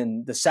somebody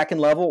in the second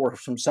level or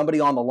from somebody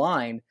on the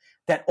line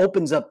that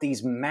opens up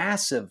these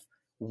massive,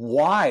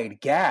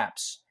 wide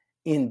gaps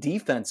in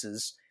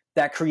defenses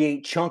that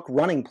create chunk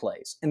running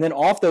plays. And then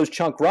off those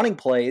chunk running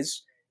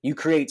plays, you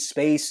create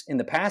space in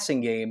the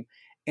passing game,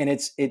 and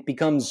it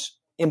becomes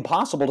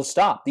impossible to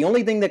stop. The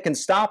only thing that can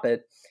stop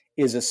it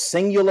is a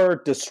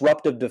singular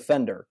disruptive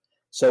defender.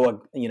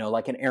 So,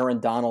 like an Aaron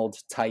Donald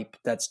type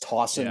that's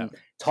tossing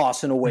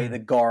away the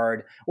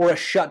guard, or a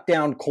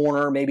shutdown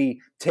corner, maybe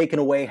taking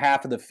away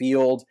half of the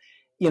field,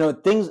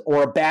 things,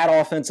 or a bad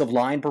offensive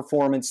line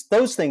performance.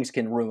 Those things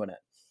can ruin it.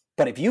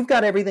 But if you've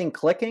got everything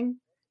clicking,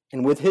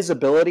 and with his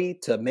ability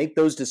to make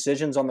those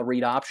decisions on the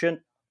read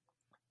option,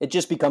 it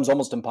just becomes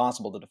almost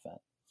impossible to defend.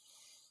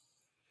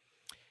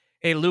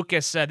 Hey,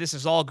 Lucas, this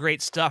is all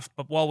great stuff,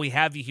 but while we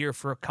have you here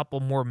for a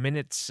couple more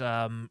minutes,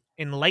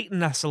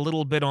 enlighten us a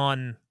little bit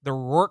on the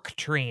Rourke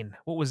train.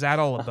 What was that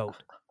all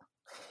about?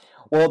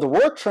 Well, the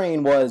Rourke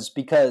train was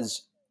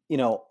because,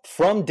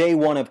 from day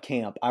one of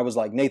camp, I was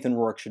like, Nathan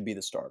Rourke should be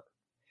the starter.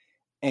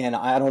 And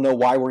I don't know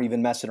why we're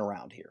even messing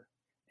around here.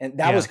 And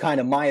that was kind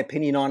of my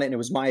opinion on it, and it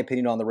was my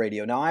opinion on the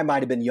radio. Now, I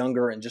might have been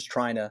younger and just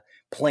trying to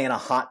plant a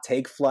hot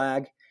take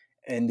flag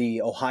in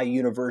the Ohio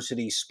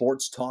University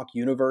sports talk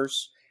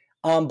universe.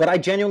 But I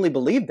genuinely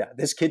believe that.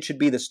 This kid should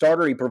be the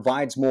starter. He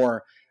provides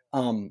more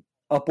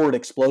upward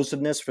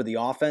explosiveness for the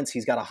offense.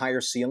 He's got a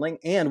higher ceiling.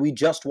 And we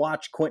just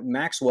watched Quentin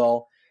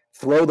Maxwell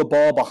throw the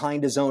ball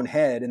behind his own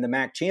head in the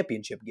MAC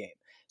championship game.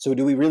 So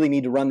do we really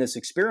need to run this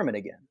experiment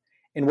again?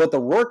 And what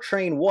the Rourke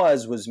train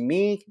was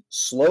me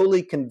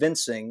slowly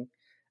convincing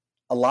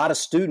a lot of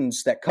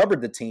students that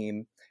covered the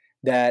team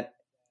that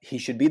he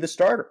should be the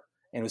starter.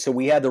 And so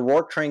we had the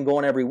Rourke train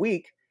going every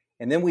week.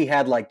 And then we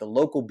had like the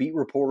local beat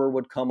reporter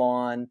would come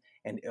on.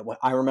 And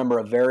I remember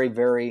a very,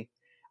 very,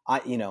 I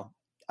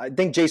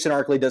think Jason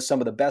Arkley does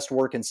some of the best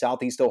work in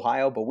Southeast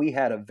Ohio, but we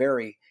had a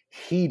very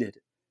heated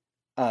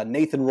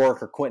Nathan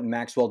Rourke or Quentin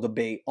Maxwell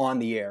debate on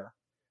the air,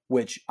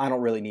 which I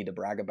don't really need to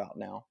brag about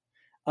now.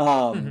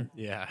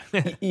 Yeah.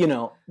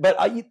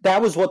 But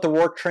that was what the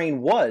Rourke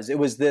train was. It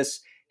was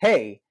this,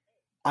 hey,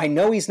 I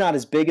know he's not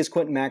as big as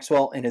Quentin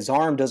Maxwell and his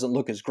arm doesn't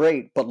look as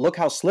great, but look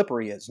how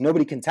slippery he is.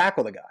 Nobody can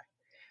tackle the guy.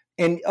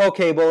 And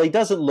okay, well, he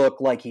doesn't look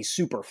like he's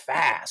super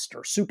fast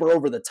or super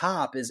over the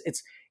top.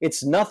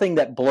 It's nothing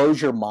that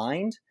blows your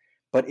mind,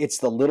 but it's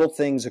the little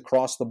things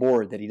across the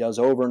board that he does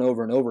over and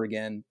over and over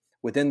again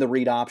within the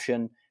read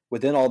option,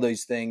 within all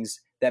those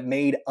things that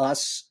made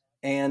us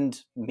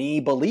and me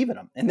believe in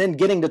him. And then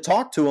getting to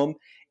talk to him.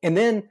 And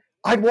then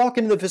I'd walk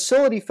into the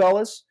facility,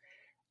 fellas,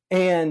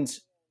 and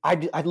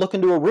I'd look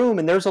into a room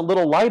and there's a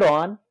little light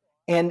on.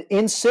 And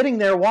in sitting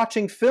there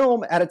watching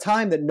film at a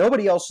time that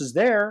nobody else is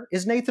there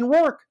is Nathan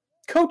Rourke.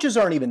 Coaches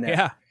aren't even there.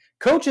 Yeah.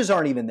 Coaches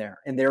aren't even there.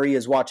 And there he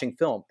is watching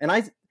film.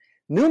 And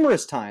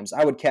numerous times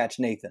I would catch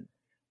Nathan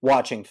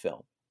watching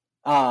film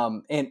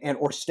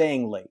or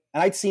staying late.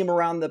 And I'd see him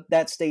around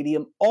that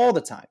stadium all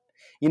the time.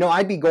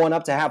 I'd be going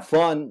up to have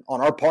fun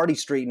on our party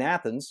street in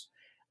Athens,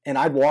 and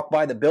I'd walk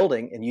by the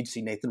building and you'd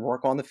see Nathan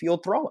Rourke on the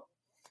field throwing.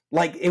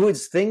 Like, it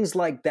was things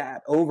like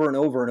that over and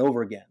over and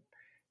over again,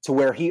 to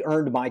where he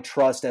earned my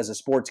trust as a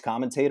sports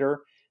commentator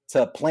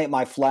to plant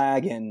my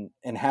flag and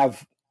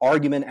have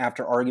argument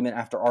after argument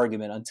after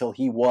argument until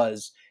he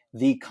was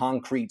the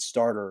concrete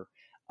starter.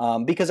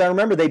 Because I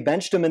remember they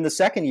benched him in the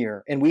second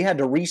year and we had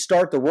to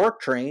restart the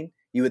Rourke train.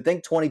 You would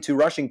think 22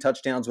 rushing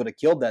touchdowns would have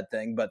killed that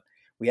thing, but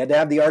we had to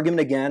have the argument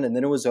again, and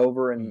then it was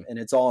over, and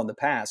it's all in the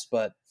past.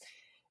 But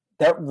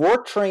that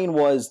Rourke train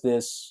was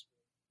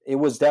it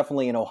was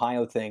definitely an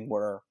Ohio thing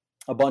where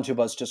a bunch of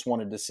us just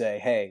wanted to say,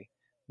 hey,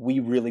 we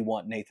really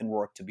want Nathan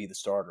Rourke to be the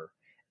starter,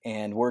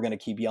 and we're going to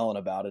keep yelling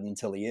about it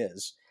until he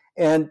is.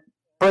 And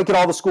breaking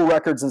all the school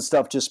records and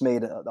stuff just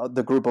made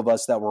the group of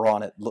us that were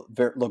on it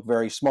look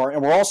very smart.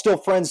 And we're all still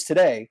friends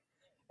today,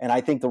 and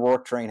I think the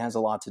Rourke train has a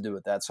lot to do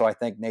with that. So I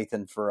thank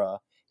Nathan for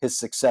his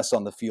success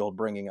on the field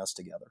bringing us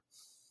together.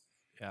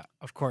 Yeah,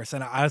 of course.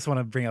 And I just want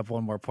to bring up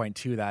one more point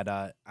too,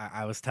 that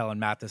I was telling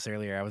Matt this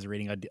earlier. I was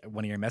reading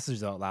one of your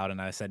messages out loud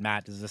and I said,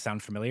 Matt, does this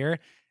sound familiar?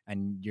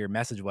 And your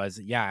message was,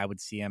 yeah, I would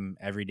see him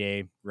every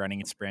day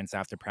running sprints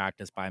after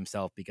practice by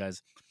himself,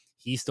 because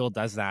he still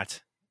does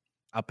that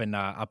up in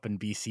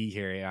BC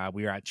here.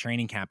 We were at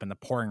training camp in the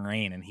pouring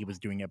rain and he was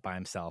doing it by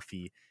himself.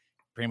 He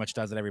pretty much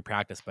does it every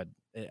practice, but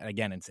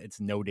again, it's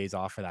no days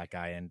off for that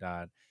guy. And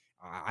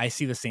I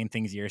see the same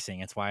things you're saying.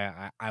 It's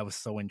why I was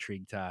so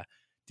intrigued to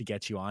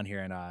get you on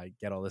here and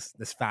get all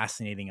this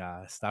fascinating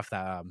stuff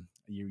that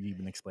you've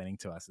been explaining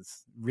to us.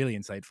 It's really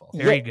insightful.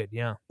 Very good,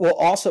 yeah. Well,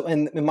 also,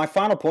 and my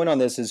final point on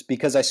this is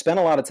because I spent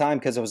a lot of time,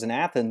 because I was in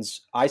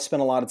Athens, I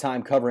spent a lot of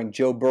time covering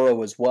Joe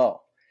Burrow as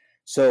well.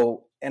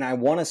 So, and I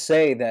want to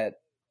say that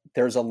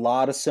there's a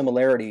lot of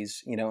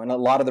similarities, and a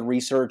lot of the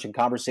research and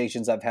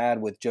conversations I've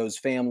had with Joe's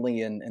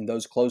family and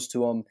those close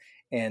to him,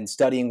 and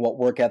studying what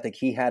work ethic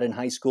he had in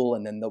high school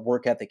and then the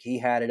work ethic he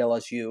had at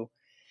LSU.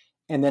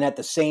 And then at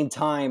the same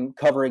time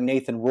covering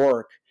Nathan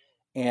Rourke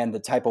and the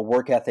type of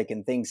work ethic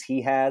and things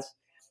he has.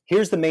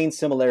 Here's the main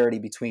similarity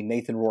between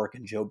Nathan Rourke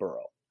and Joe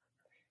Burrow.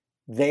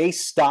 They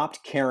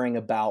stopped caring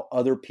about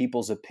other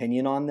people's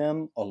opinion on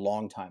them a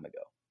long time ago.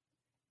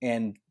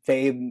 And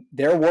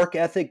their work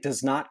ethic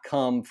does not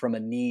come from a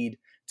need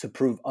to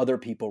prove other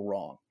people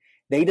wrong.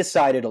 They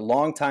decided a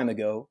long time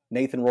ago,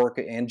 Nathan Rourke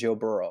and Joe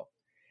Burrow,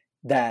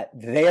 that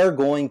they're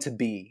going to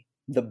be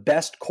the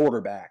best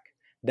quarterback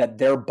that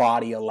their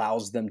body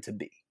allows them to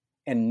be.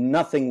 And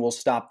nothing will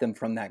stop them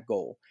from that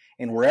goal.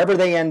 And wherever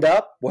they end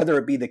up, whether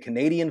it be the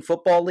Canadian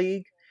Football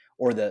League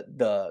or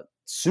the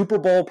Super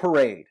Bowl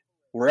parade,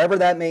 wherever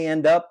that may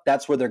end up,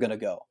 that's where they're going to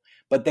go.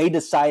 But they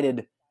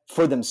decided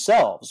for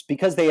themselves,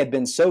 because they had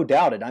been so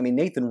doubted. I mean,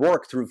 Nathan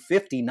Rourke threw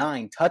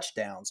 59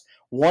 touchdowns,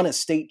 won a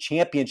state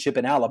championship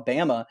in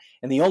Alabama,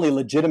 and the only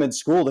legitimate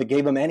school that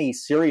gave him any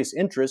serious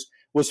interest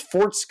was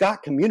Fort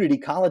Scott Community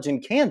College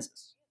in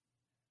Kansas.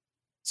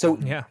 So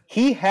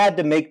he had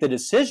to make the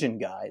decision,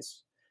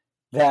 guys,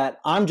 that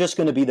I'm just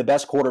going to be the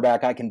best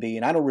quarterback I can be,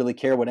 and I don't really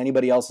care what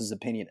anybody else's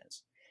opinion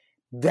is.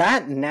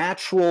 That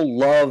natural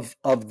love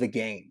of the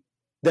game,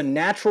 the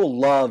natural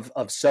love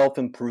of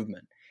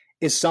self-improvement,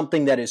 is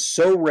something that is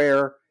so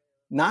rare,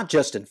 not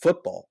just in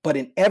football, but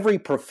in every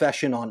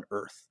profession on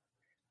earth.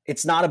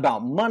 It's not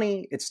about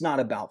money. It's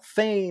not about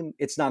fame.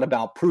 It's not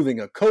about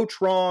proving a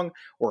coach wrong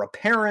or a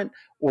parent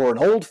or an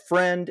old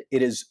friend.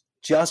 It is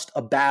just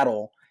a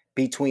battle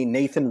between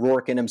Nathan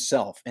Rourke and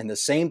himself. And the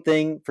same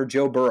thing for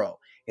Joe Burrow.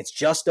 It's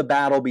just a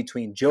battle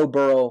between Joe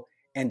Burrow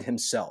and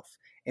himself.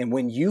 And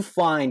when you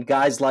find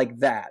guys like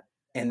that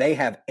and they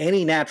have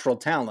any natural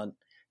talent,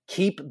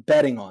 keep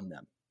betting on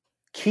them.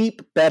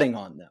 Keep betting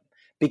on them,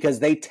 because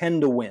they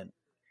tend to win. And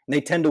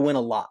they tend to win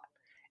a lot.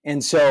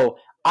 And so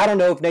I don't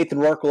know if Nathan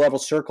Rourke will ever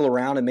circle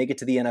around and make it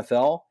to the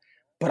NFL,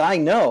 but I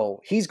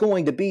know he's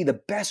going to be the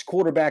best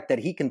quarterback that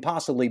he can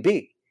possibly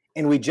be.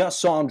 And we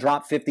just saw him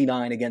drop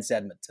 59 against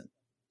Edmonton.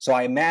 So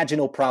I imagine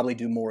he'll probably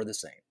do more of the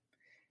same.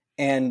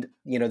 And,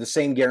 the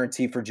same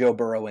guarantee for Joe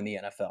Burrow in the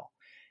NFL.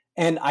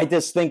 And I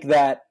just think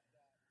that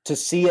to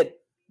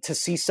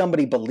see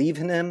somebody believe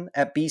in him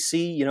at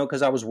BC,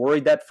 because I was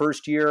worried that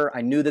first year.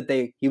 I knew that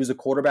he was a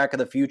quarterback of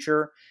the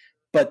future,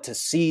 but to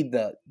see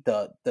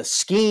the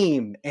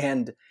scheme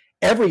and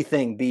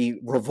everything be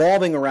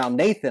revolving around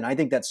Nathan, I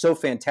think that's so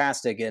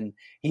fantastic, and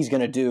he's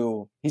going to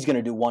do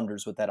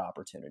wonders with that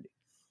opportunity.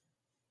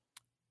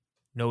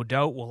 No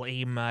doubt we'll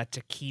aim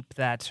to keep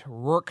that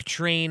Rourke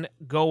train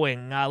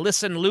going.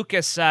 Listen,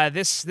 Lucas,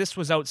 this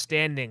was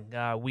outstanding.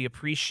 We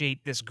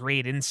appreciate this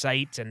great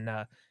insight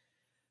and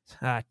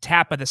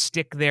tap of the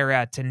stick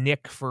there to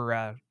Nick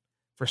for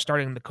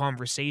starting the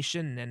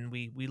conversation, and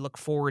we look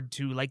forward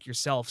to, like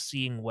yourself,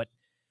 seeing what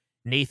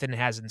Nathan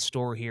has in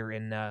store here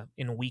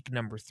in week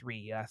number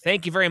 3.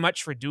 Thank you very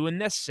much for doing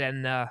this,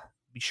 and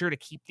be sure to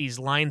keep these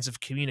lines of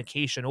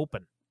communication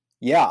open.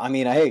 Yeah, I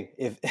mean,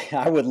 if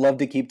I would love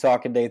to keep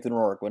talking Nathan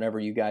Rourke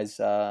whenever you guys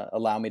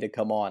allow me to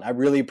come on. I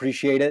really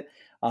appreciate it.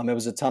 It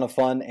was a ton of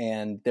fun,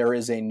 and there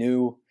is a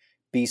new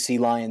BC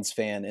Lions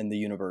fan in the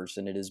universe,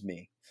 and it is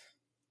me.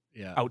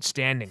 Yeah,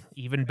 outstanding,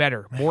 even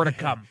better. More to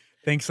come.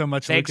 Thanks so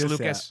much, Thanks, Lucas.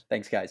 Lucas. Yeah.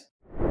 Thanks, guys.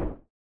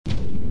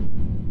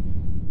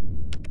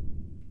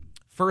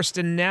 First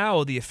and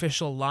Now, the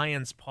official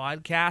Lions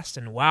podcast,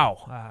 and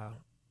wow,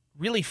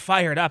 really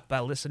fired up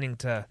listening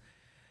to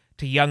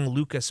young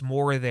Lucas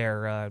Moore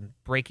there,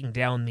 breaking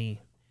down the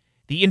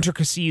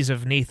intricacies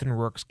of Nathan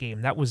Rourke's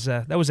game. That was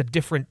a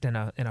different and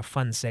a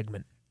fun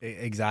segment.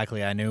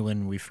 Exactly. I knew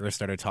when we first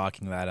started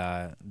talking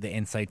that the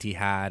insight he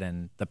had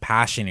and the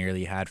passion he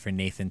really had for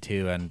Nathan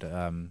too,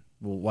 and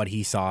what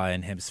he saw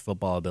in his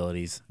football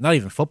abilities, not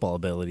even football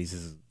abilities,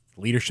 his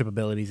leadership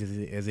abilities,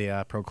 as he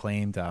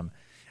proclaimed.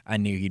 I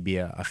knew he'd be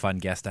a fun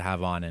guest to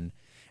have on. And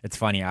it's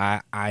funny,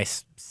 I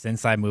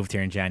since I moved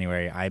here in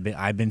January,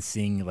 I've been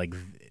seeing, like,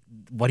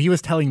 what he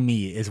was telling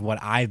me is what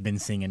I've been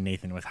seeing in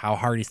Nathan with how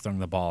hard he's throwing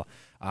the ball.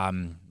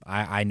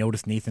 I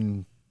noticed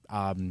Nathan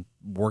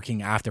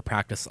working after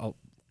practice,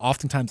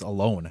 oftentimes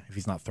alone if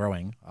he's not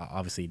throwing.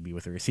 Obviously, he'd be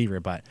with a receiver,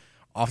 but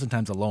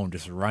oftentimes alone,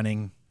 just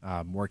running,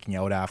 working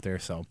out after.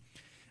 So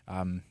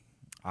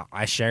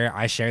I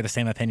share the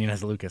same opinion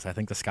as Lucas. I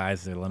think the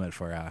sky's the limit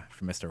for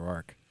Mr.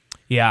 Rourke.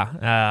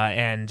 Yeah,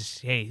 and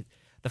hey,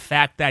 the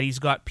fact that he's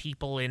got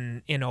people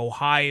in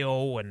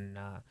Ohio and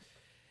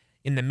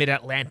in the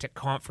Mid-Atlantic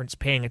Conference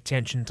paying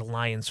attention to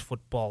Lions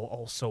football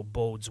also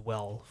bodes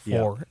well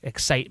for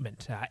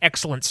excitement.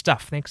 Excellent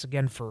stuff. Thanks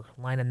again for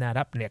lining that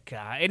up, Nick.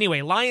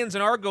 Anyway, Lions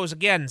and Argos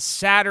again,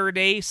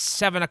 Saturday,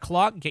 7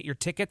 o'clock. Get your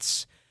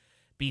tickets,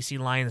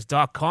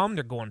 bclions.com.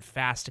 They're going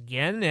fast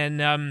again.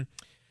 And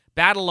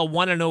battle of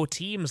 1-0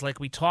 teams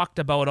like we talked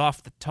about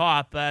off the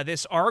top.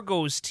 This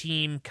Argos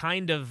team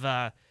kind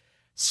of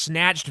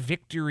snatched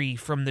victory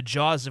from the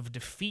jaws of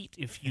defeat,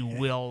 if you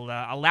will,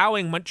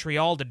 allowing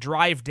Montreal to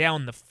drive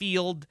down the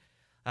field.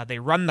 They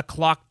run the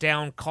clock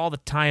down, call the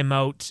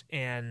timeout,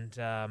 and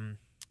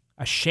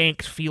a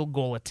shanked field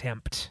goal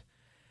attempt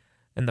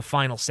in the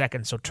final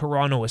second, so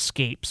Toronto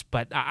escapes.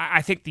 But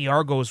I think the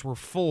Argos were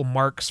full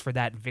marks for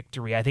that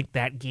victory. I think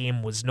that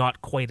game was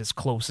not quite as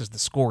close as the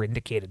score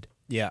indicated.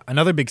 Yeah,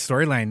 another big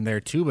storyline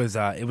there too was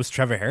it was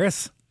Trevor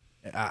Harris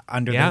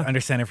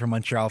under center for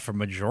Montreal for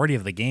majority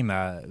of the game.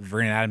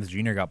 Vernon Adams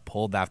Jr. got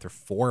pulled after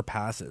 4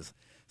 passes,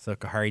 so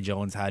Kahari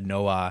Jones had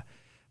no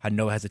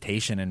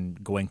hesitation in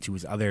going to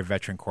his other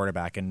veteran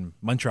quarterback. And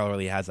Montreal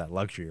really has that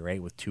luxury,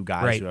 right, with 2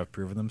 guys who have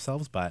proven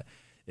themselves. But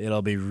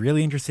it'll be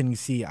really interesting to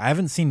see. I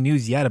haven't seen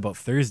news yet about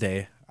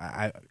Thursday.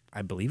 I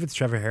believe it's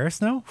Trevor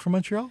Harris now for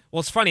Montreal. Well,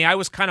 it's funny. I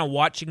was kind of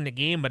watching the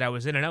game, but I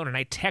was in and out, and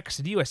I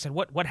texted you. I said,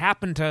 "What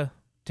happened to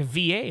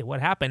VA?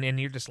 What happened?" And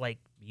you're just like,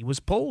 he was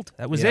pulled.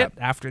 That was it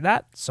after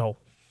that. So,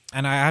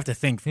 and I have to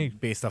think,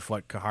 based off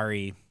what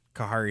Kahari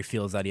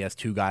feels, that he has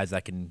 2 guys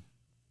that can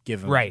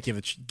give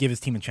his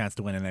team a chance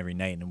to win in every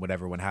night, and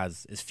whatever one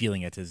is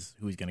feeling it is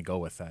who he's going to go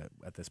with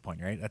at this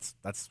point, right?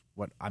 That's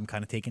what I'm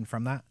kind of taking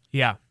from that.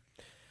 Yeah.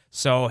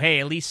 So hey,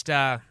 at least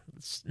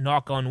let's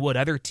knock on wood,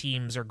 other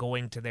teams are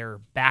going to their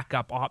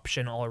backup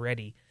option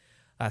already.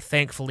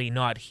 Thankfully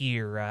not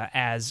here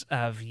as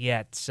of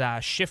yet.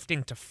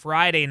 Shifting to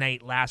Friday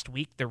night last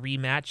week, the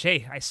rematch.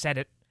 Hey, I said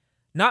it.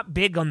 Not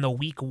big on the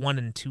week 1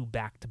 and 2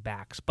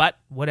 back-to-backs, but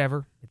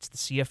whatever. It's the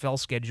CFL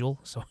schedule,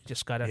 so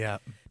just gotta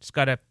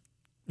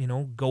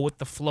go with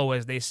the flow,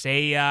 as they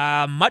say.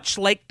 Much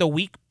like the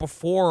week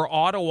before,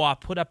 Ottawa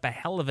put up a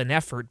hell of an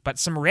effort, but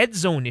some red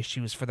zone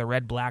issues for the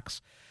Red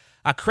Blacks.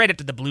 Credit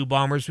to the Blue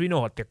Bombers. We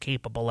know what they're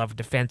capable of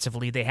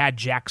defensively. They had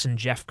Jackson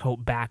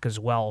Jeffcoat back as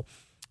well.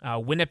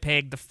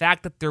 Winnipeg, the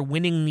fact that they're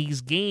winning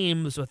these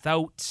games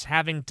without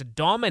having to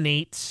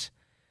dominate,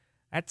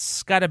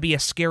 that's got to be a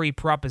scary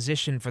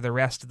proposition for the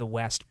rest of the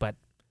West. But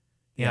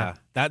yeah,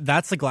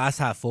 that's the glass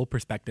half full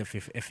perspective.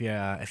 If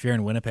you're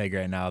in Winnipeg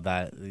right now,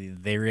 that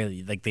they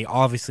really they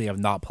obviously have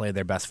not played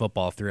their best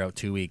football throughout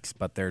 2 weeks,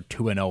 but they're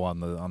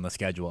 2-0 on the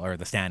schedule or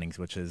the standings,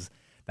 which is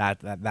that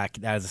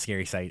is a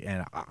scary sight.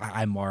 And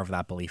I'm more of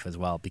that belief as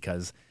well,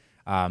 because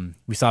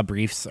We saw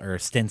briefs or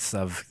stints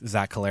of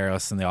Zach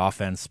Collaros in the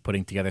offense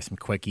putting together some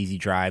quick, easy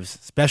drives,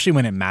 especially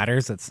when it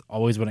matters. That's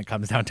always when it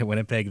comes down to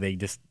Winnipeg. They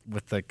just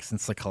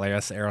since the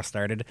Collaros era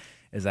started,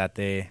 is that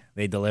they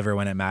deliver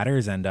when it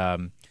matters,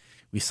 and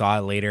we saw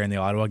it later in the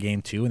Ottawa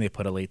game too, and they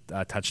put a late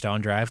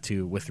touchdown drive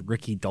with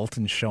Ricky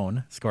Dalton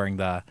Schoen scoring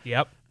the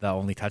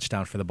only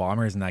touchdown for the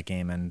Bombers in that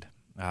game, and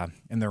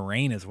in the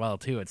rain as well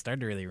too. It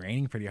started really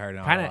raining pretty hard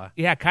in Ottawa.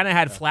 Kind of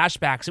had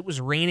flashbacks. It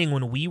was raining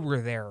when we were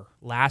there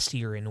last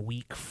year in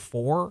week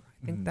 4.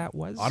 I think that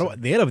was Ottawa.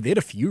 They had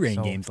a few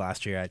rain games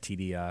last year at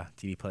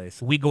TD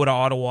Place. We go to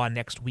Ottawa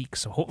next week,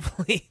 so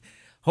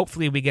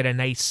hopefully we get a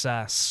nice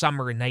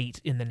summer night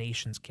in the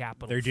nation's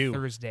capital. They're due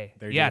Thursday.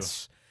 They're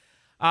yes.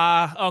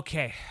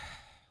 Okay.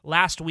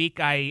 Last week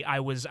I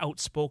was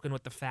outspoken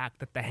with the fact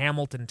that the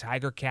Hamilton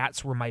Tiger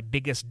Cats were my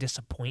biggest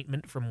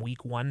disappointment from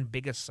week 1,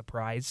 biggest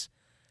surprise.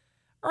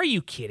 Are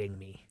you kidding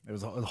me? It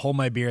was hold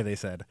my beer, they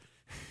said.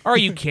 Are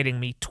you kidding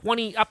me?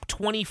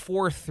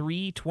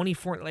 24-3,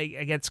 24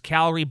 against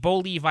Calgary. Bo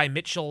Levi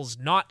Mitchell's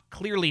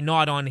clearly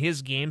not on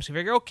his game. So you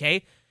figure,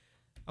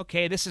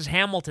 okay, this is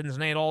Hamilton's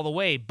night all the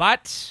way.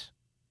 But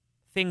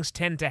things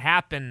tend to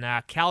happen.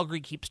 Calgary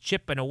keeps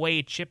chipping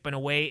away,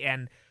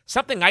 and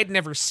something I'd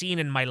never seen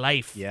in my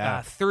life.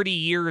 30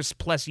 years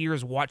plus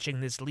years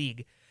watching this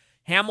league.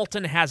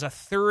 Hamilton has a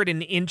 3rd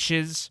and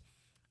inches.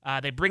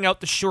 They bring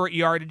out the short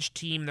yardage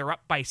team. They're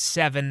up by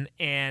 7,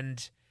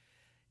 and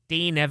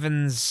Dane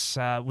Evans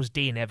was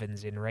Dane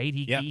Evans in, right?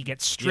 He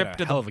gets stripped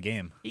of hell of a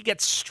game. He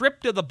gets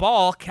stripped of the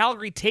ball.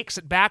 Calgary takes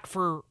it back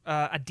for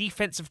a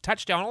defensive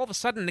touchdown. All of a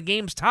sudden, the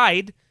game's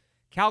tied.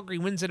 Calgary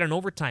wins it in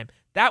overtime.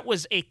 That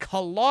was a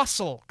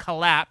colossal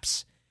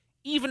collapse,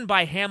 even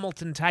by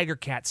Hamilton Tiger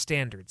Cat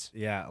standards.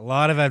 Yeah, a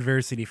lot of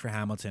adversity for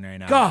Hamilton right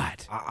now.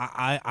 God,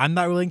 I'm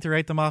not willing to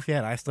write them off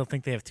yet. I still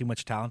think they have too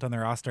much talent on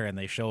their roster, and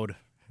they showed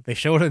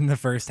in the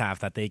first half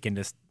that they can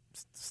just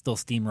still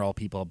steamroll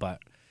people. But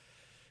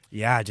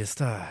yeah,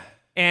 just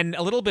and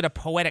a little bit of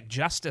poetic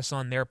justice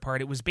on their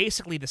part. It was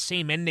basically the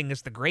same ending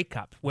as the Grey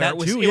Cup, where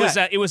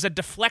it was a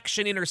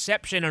deflection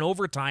interception in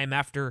overtime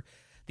after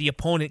the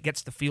opponent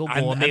gets the field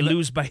goal and they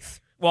lose by.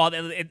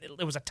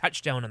 It was a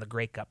touchdown in the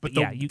Grey Cup. But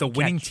the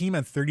winning team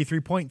had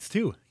 33 points,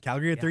 too.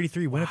 Calgary had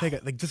 33.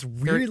 Winnipeg, just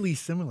really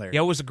similar. Yeah,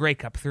 it was a Grey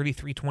Cup,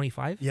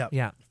 33-25?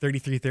 Yeah.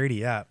 33-30,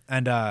 yeah.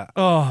 And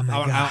oh,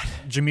 my God.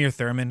 Jameer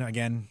Thurman,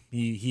 again,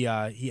 he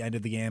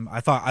ended the game. I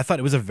thought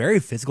it was a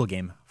very physical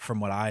game from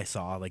what I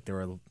saw. Like,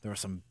 there were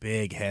some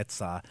big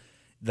hits.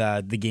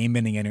 The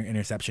game-ending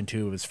interception,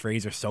 too, was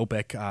Fraser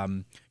Sopik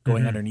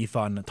going underneath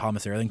on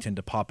Thomas Erlington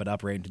to pop it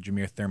up right into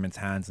Jameer Thurman's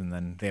hands, and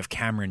then they have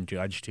Cameron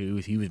Judge, too.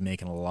 He was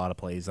making a lot of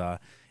plays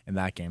in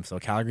that game. So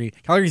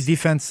Calgary's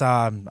defense,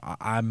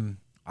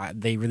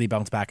 they really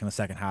bounce back in the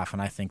second half, and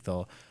I think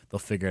they'll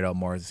figure it out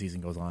more as the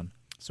season goes on.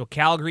 So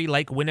Calgary,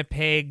 like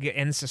Winnipeg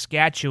and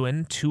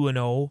Saskatchewan,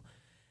 2-0.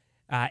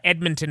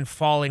 Edmonton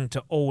falling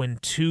to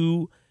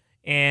 0-2.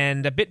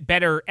 And a bit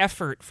better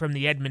effort from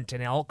the Edmonton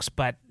Elks,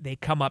 but they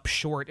come up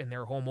short in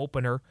their home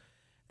opener.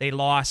 They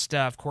lost,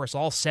 of course,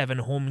 all 7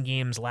 home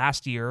games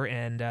last year,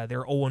 and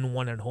they're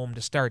 0-1 at home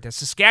to start.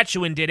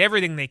 Saskatchewan did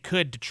everything they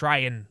could to try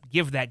and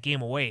give that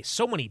game away.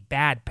 So many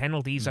bad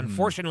penalties.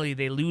 Unfortunately,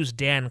 they lose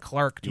Dan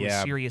Clark to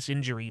a serious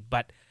injury,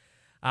 but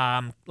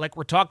like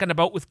we're talking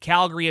about with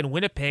Calgary and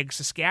Winnipeg,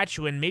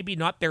 Saskatchewan, maybe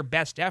not their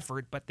best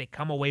effort, but they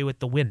come away with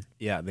the win.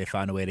 Yeah, they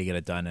found a way to get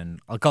it done, and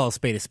I'll call a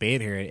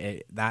spade here.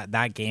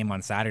 That game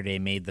on Saturday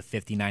made the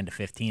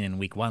 59-15 in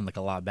week 1 look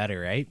a lot better,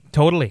 right?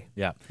 Totally.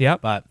 Yeah.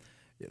 But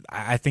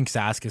I think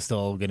Sask is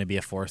still going to be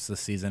a force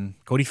this season.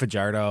 Cody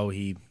Fajardo,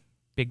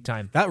 big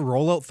time. That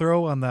rollout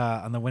throw on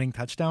the winning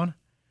touchdown,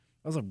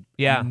 that was an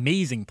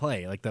amazing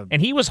play.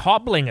 And he was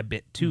hobbling a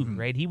bit too,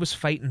 right? He was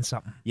fighting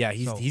something. Yeah,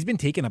 he's been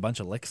taking a bunch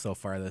of licks so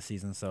far this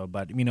season. So,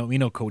 but we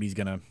know Cody's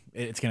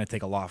it's gonna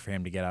take a lot for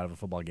him to get out of a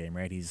football game,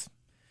 right?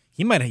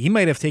 He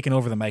might have taken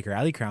over the Mike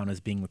Riley crown as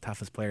being the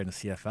toughest player in the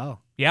CFL.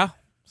 Yeah,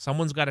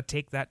 someone's got to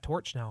take that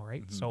torch now,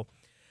 right? So,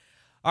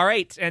 all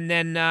right, and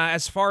then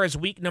as far as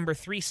week number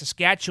 3,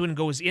 Saskatchewan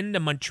goes into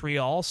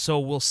Montreal. So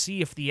we'll see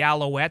if the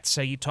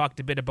Alouettes. You talked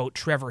a bit about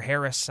Trevor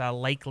Harris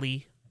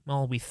likely.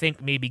 Well, we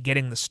think maybe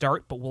getting the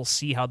start, but we'll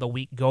see how the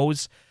week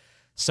goes.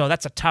 So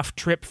that's a tough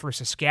trip for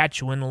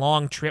Saskatchewan,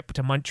 long trip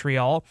to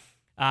Montreal.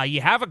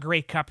 You have a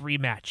Grey Cup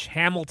rematch,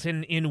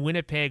 Hamilton in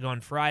Winnipeg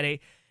on Friday.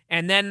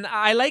 And then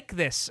I like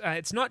this.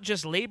 It's not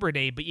just Labor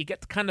Day, but you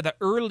get kind of the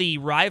early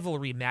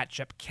rivalry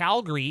matchup.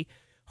 Calgary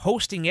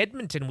hosting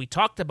Edmonton. We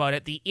talked about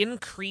it, the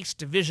increased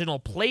divisional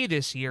play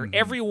this year.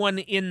 Everyone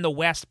in the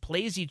West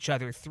plays each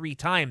other 3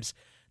 times.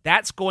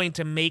 That's going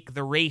to make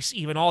the race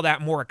even all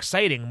that more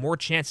exciting, more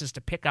chances to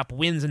pick up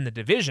wins in the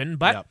division,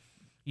 but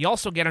you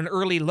also get an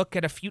early look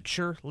at a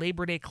future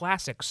Labor Day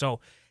Classic. So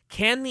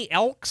can the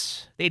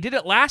Elks, they did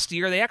it last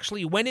year, they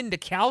actually went into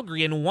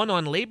Calgary and won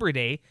on Labor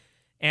Day,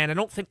 and I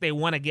don't think they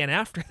won again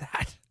after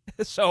that.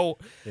 So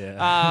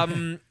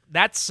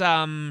that's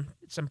some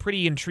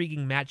pretty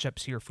intriguing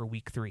matchups here for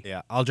week 3.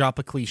 Yeah, I'll drop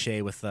a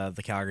cliche with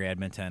the Calgary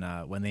Edmonton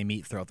when they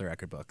meet throughout the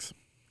record books.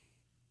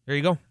 There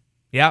you go.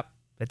 Yep.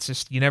 It's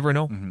just, you never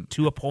know.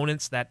 Two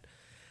opponents that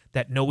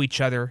know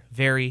each other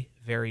very,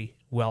 very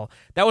well.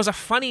 That was a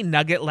funny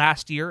nugget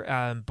last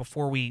year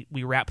before we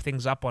wrap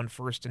things up on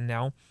First and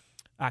Now.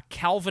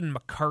 Calvin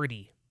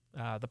McCarty,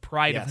 the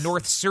pride of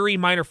North Surrey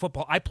minor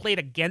football. I played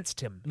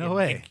against him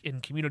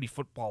in community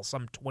football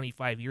some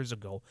 25 years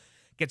ago.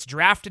 Gets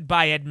drafted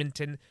by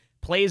Edmonton,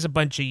 plays a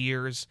bunch of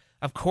years.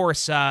 Of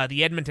course,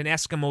 the Edmonton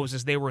Eskimos,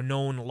 as they were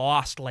known,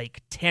 lost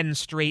like 10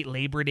 straight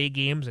Labor Day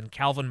games, and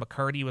Calvin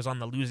McCarty was on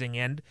the losing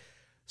end.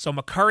 So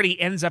McCarty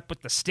ends up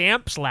with the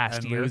Stamps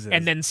last year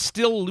and then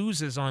still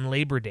loses on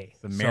Labor Day.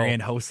 The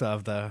Marion Hossa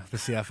of the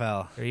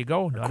CFL. There you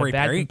go. Not Corey a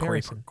bad Perry.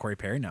 comparison. Corey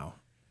Perry now.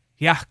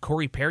 Yeah,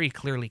 Corey Perry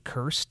clearly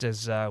cursed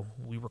as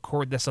we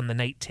record this on the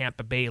night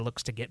Tampa Bay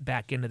looks to get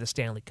back into the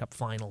Stanley Cup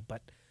final,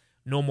 but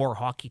no more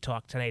hockey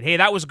talk tonight. Hey,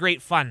 that was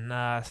great fun.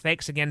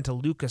 Thanks again to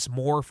Lucas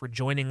Moore for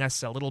joining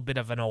us, a little bit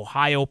of an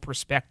Ohio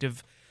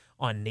perspective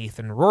on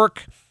Nathan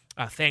Rourke.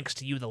 Thanks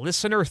to you, the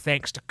listener.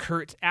 Thanks to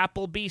Kurt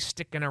Appleby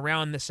sticking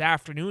around this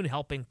afternoon,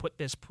 helping put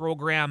this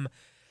program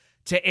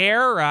to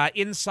air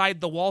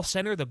inside the Wall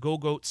Center, the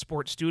Go-Goat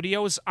Sports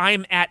Studios.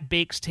 I'm at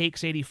Bakes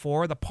Takes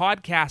 84. The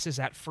podcast is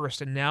at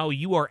First and Now.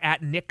 You are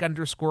at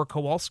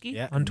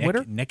Nick_Kowalski on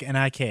Twitter. Nick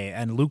N-I-K.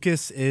 And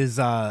Lucas is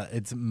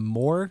it's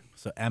Moore,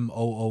 so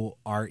Moore,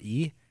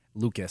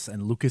 Lucas,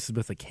 and Lucas is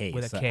with a K,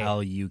 with a so K.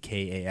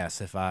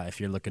 Lukas. If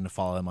you're looking to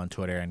follow him on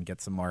Twitter and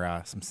get some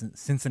more some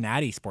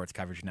Cincinnati sports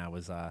coverage now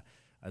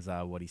as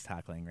what he's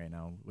tackling right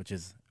now, which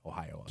is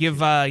Ohio.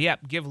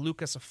 Give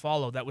Lucas a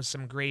follow. That was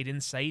some great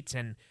insight,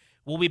 and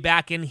we'll be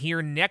back in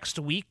here next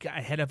week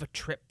ahead of a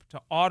trip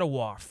to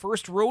Ottawa.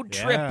 First road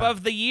trip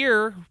of the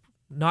year,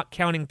 not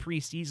counting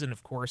preseason,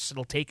 of course.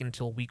 It'll take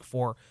until week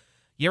 4.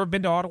 You ever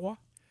been to Ottawa?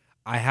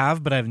 I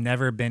have, but I've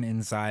never been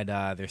inside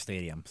their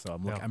stadium, so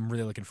I'm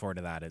really looking forward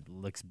to that. It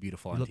looks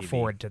beautiful on TV. Look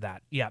forward to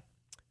that. Yeah.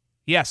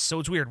 Yes,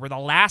 so it's weird. We're the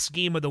last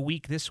game of the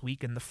week this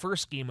week and the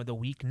first game of the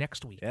week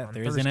next week. Yeah, on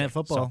Thursday Night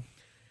Football. So,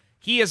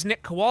 he is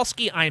Nick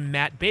Kowalski. I'm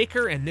Matt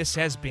Baker, and this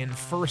has been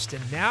First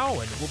and Now,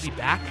 and we'll be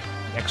back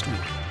next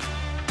week.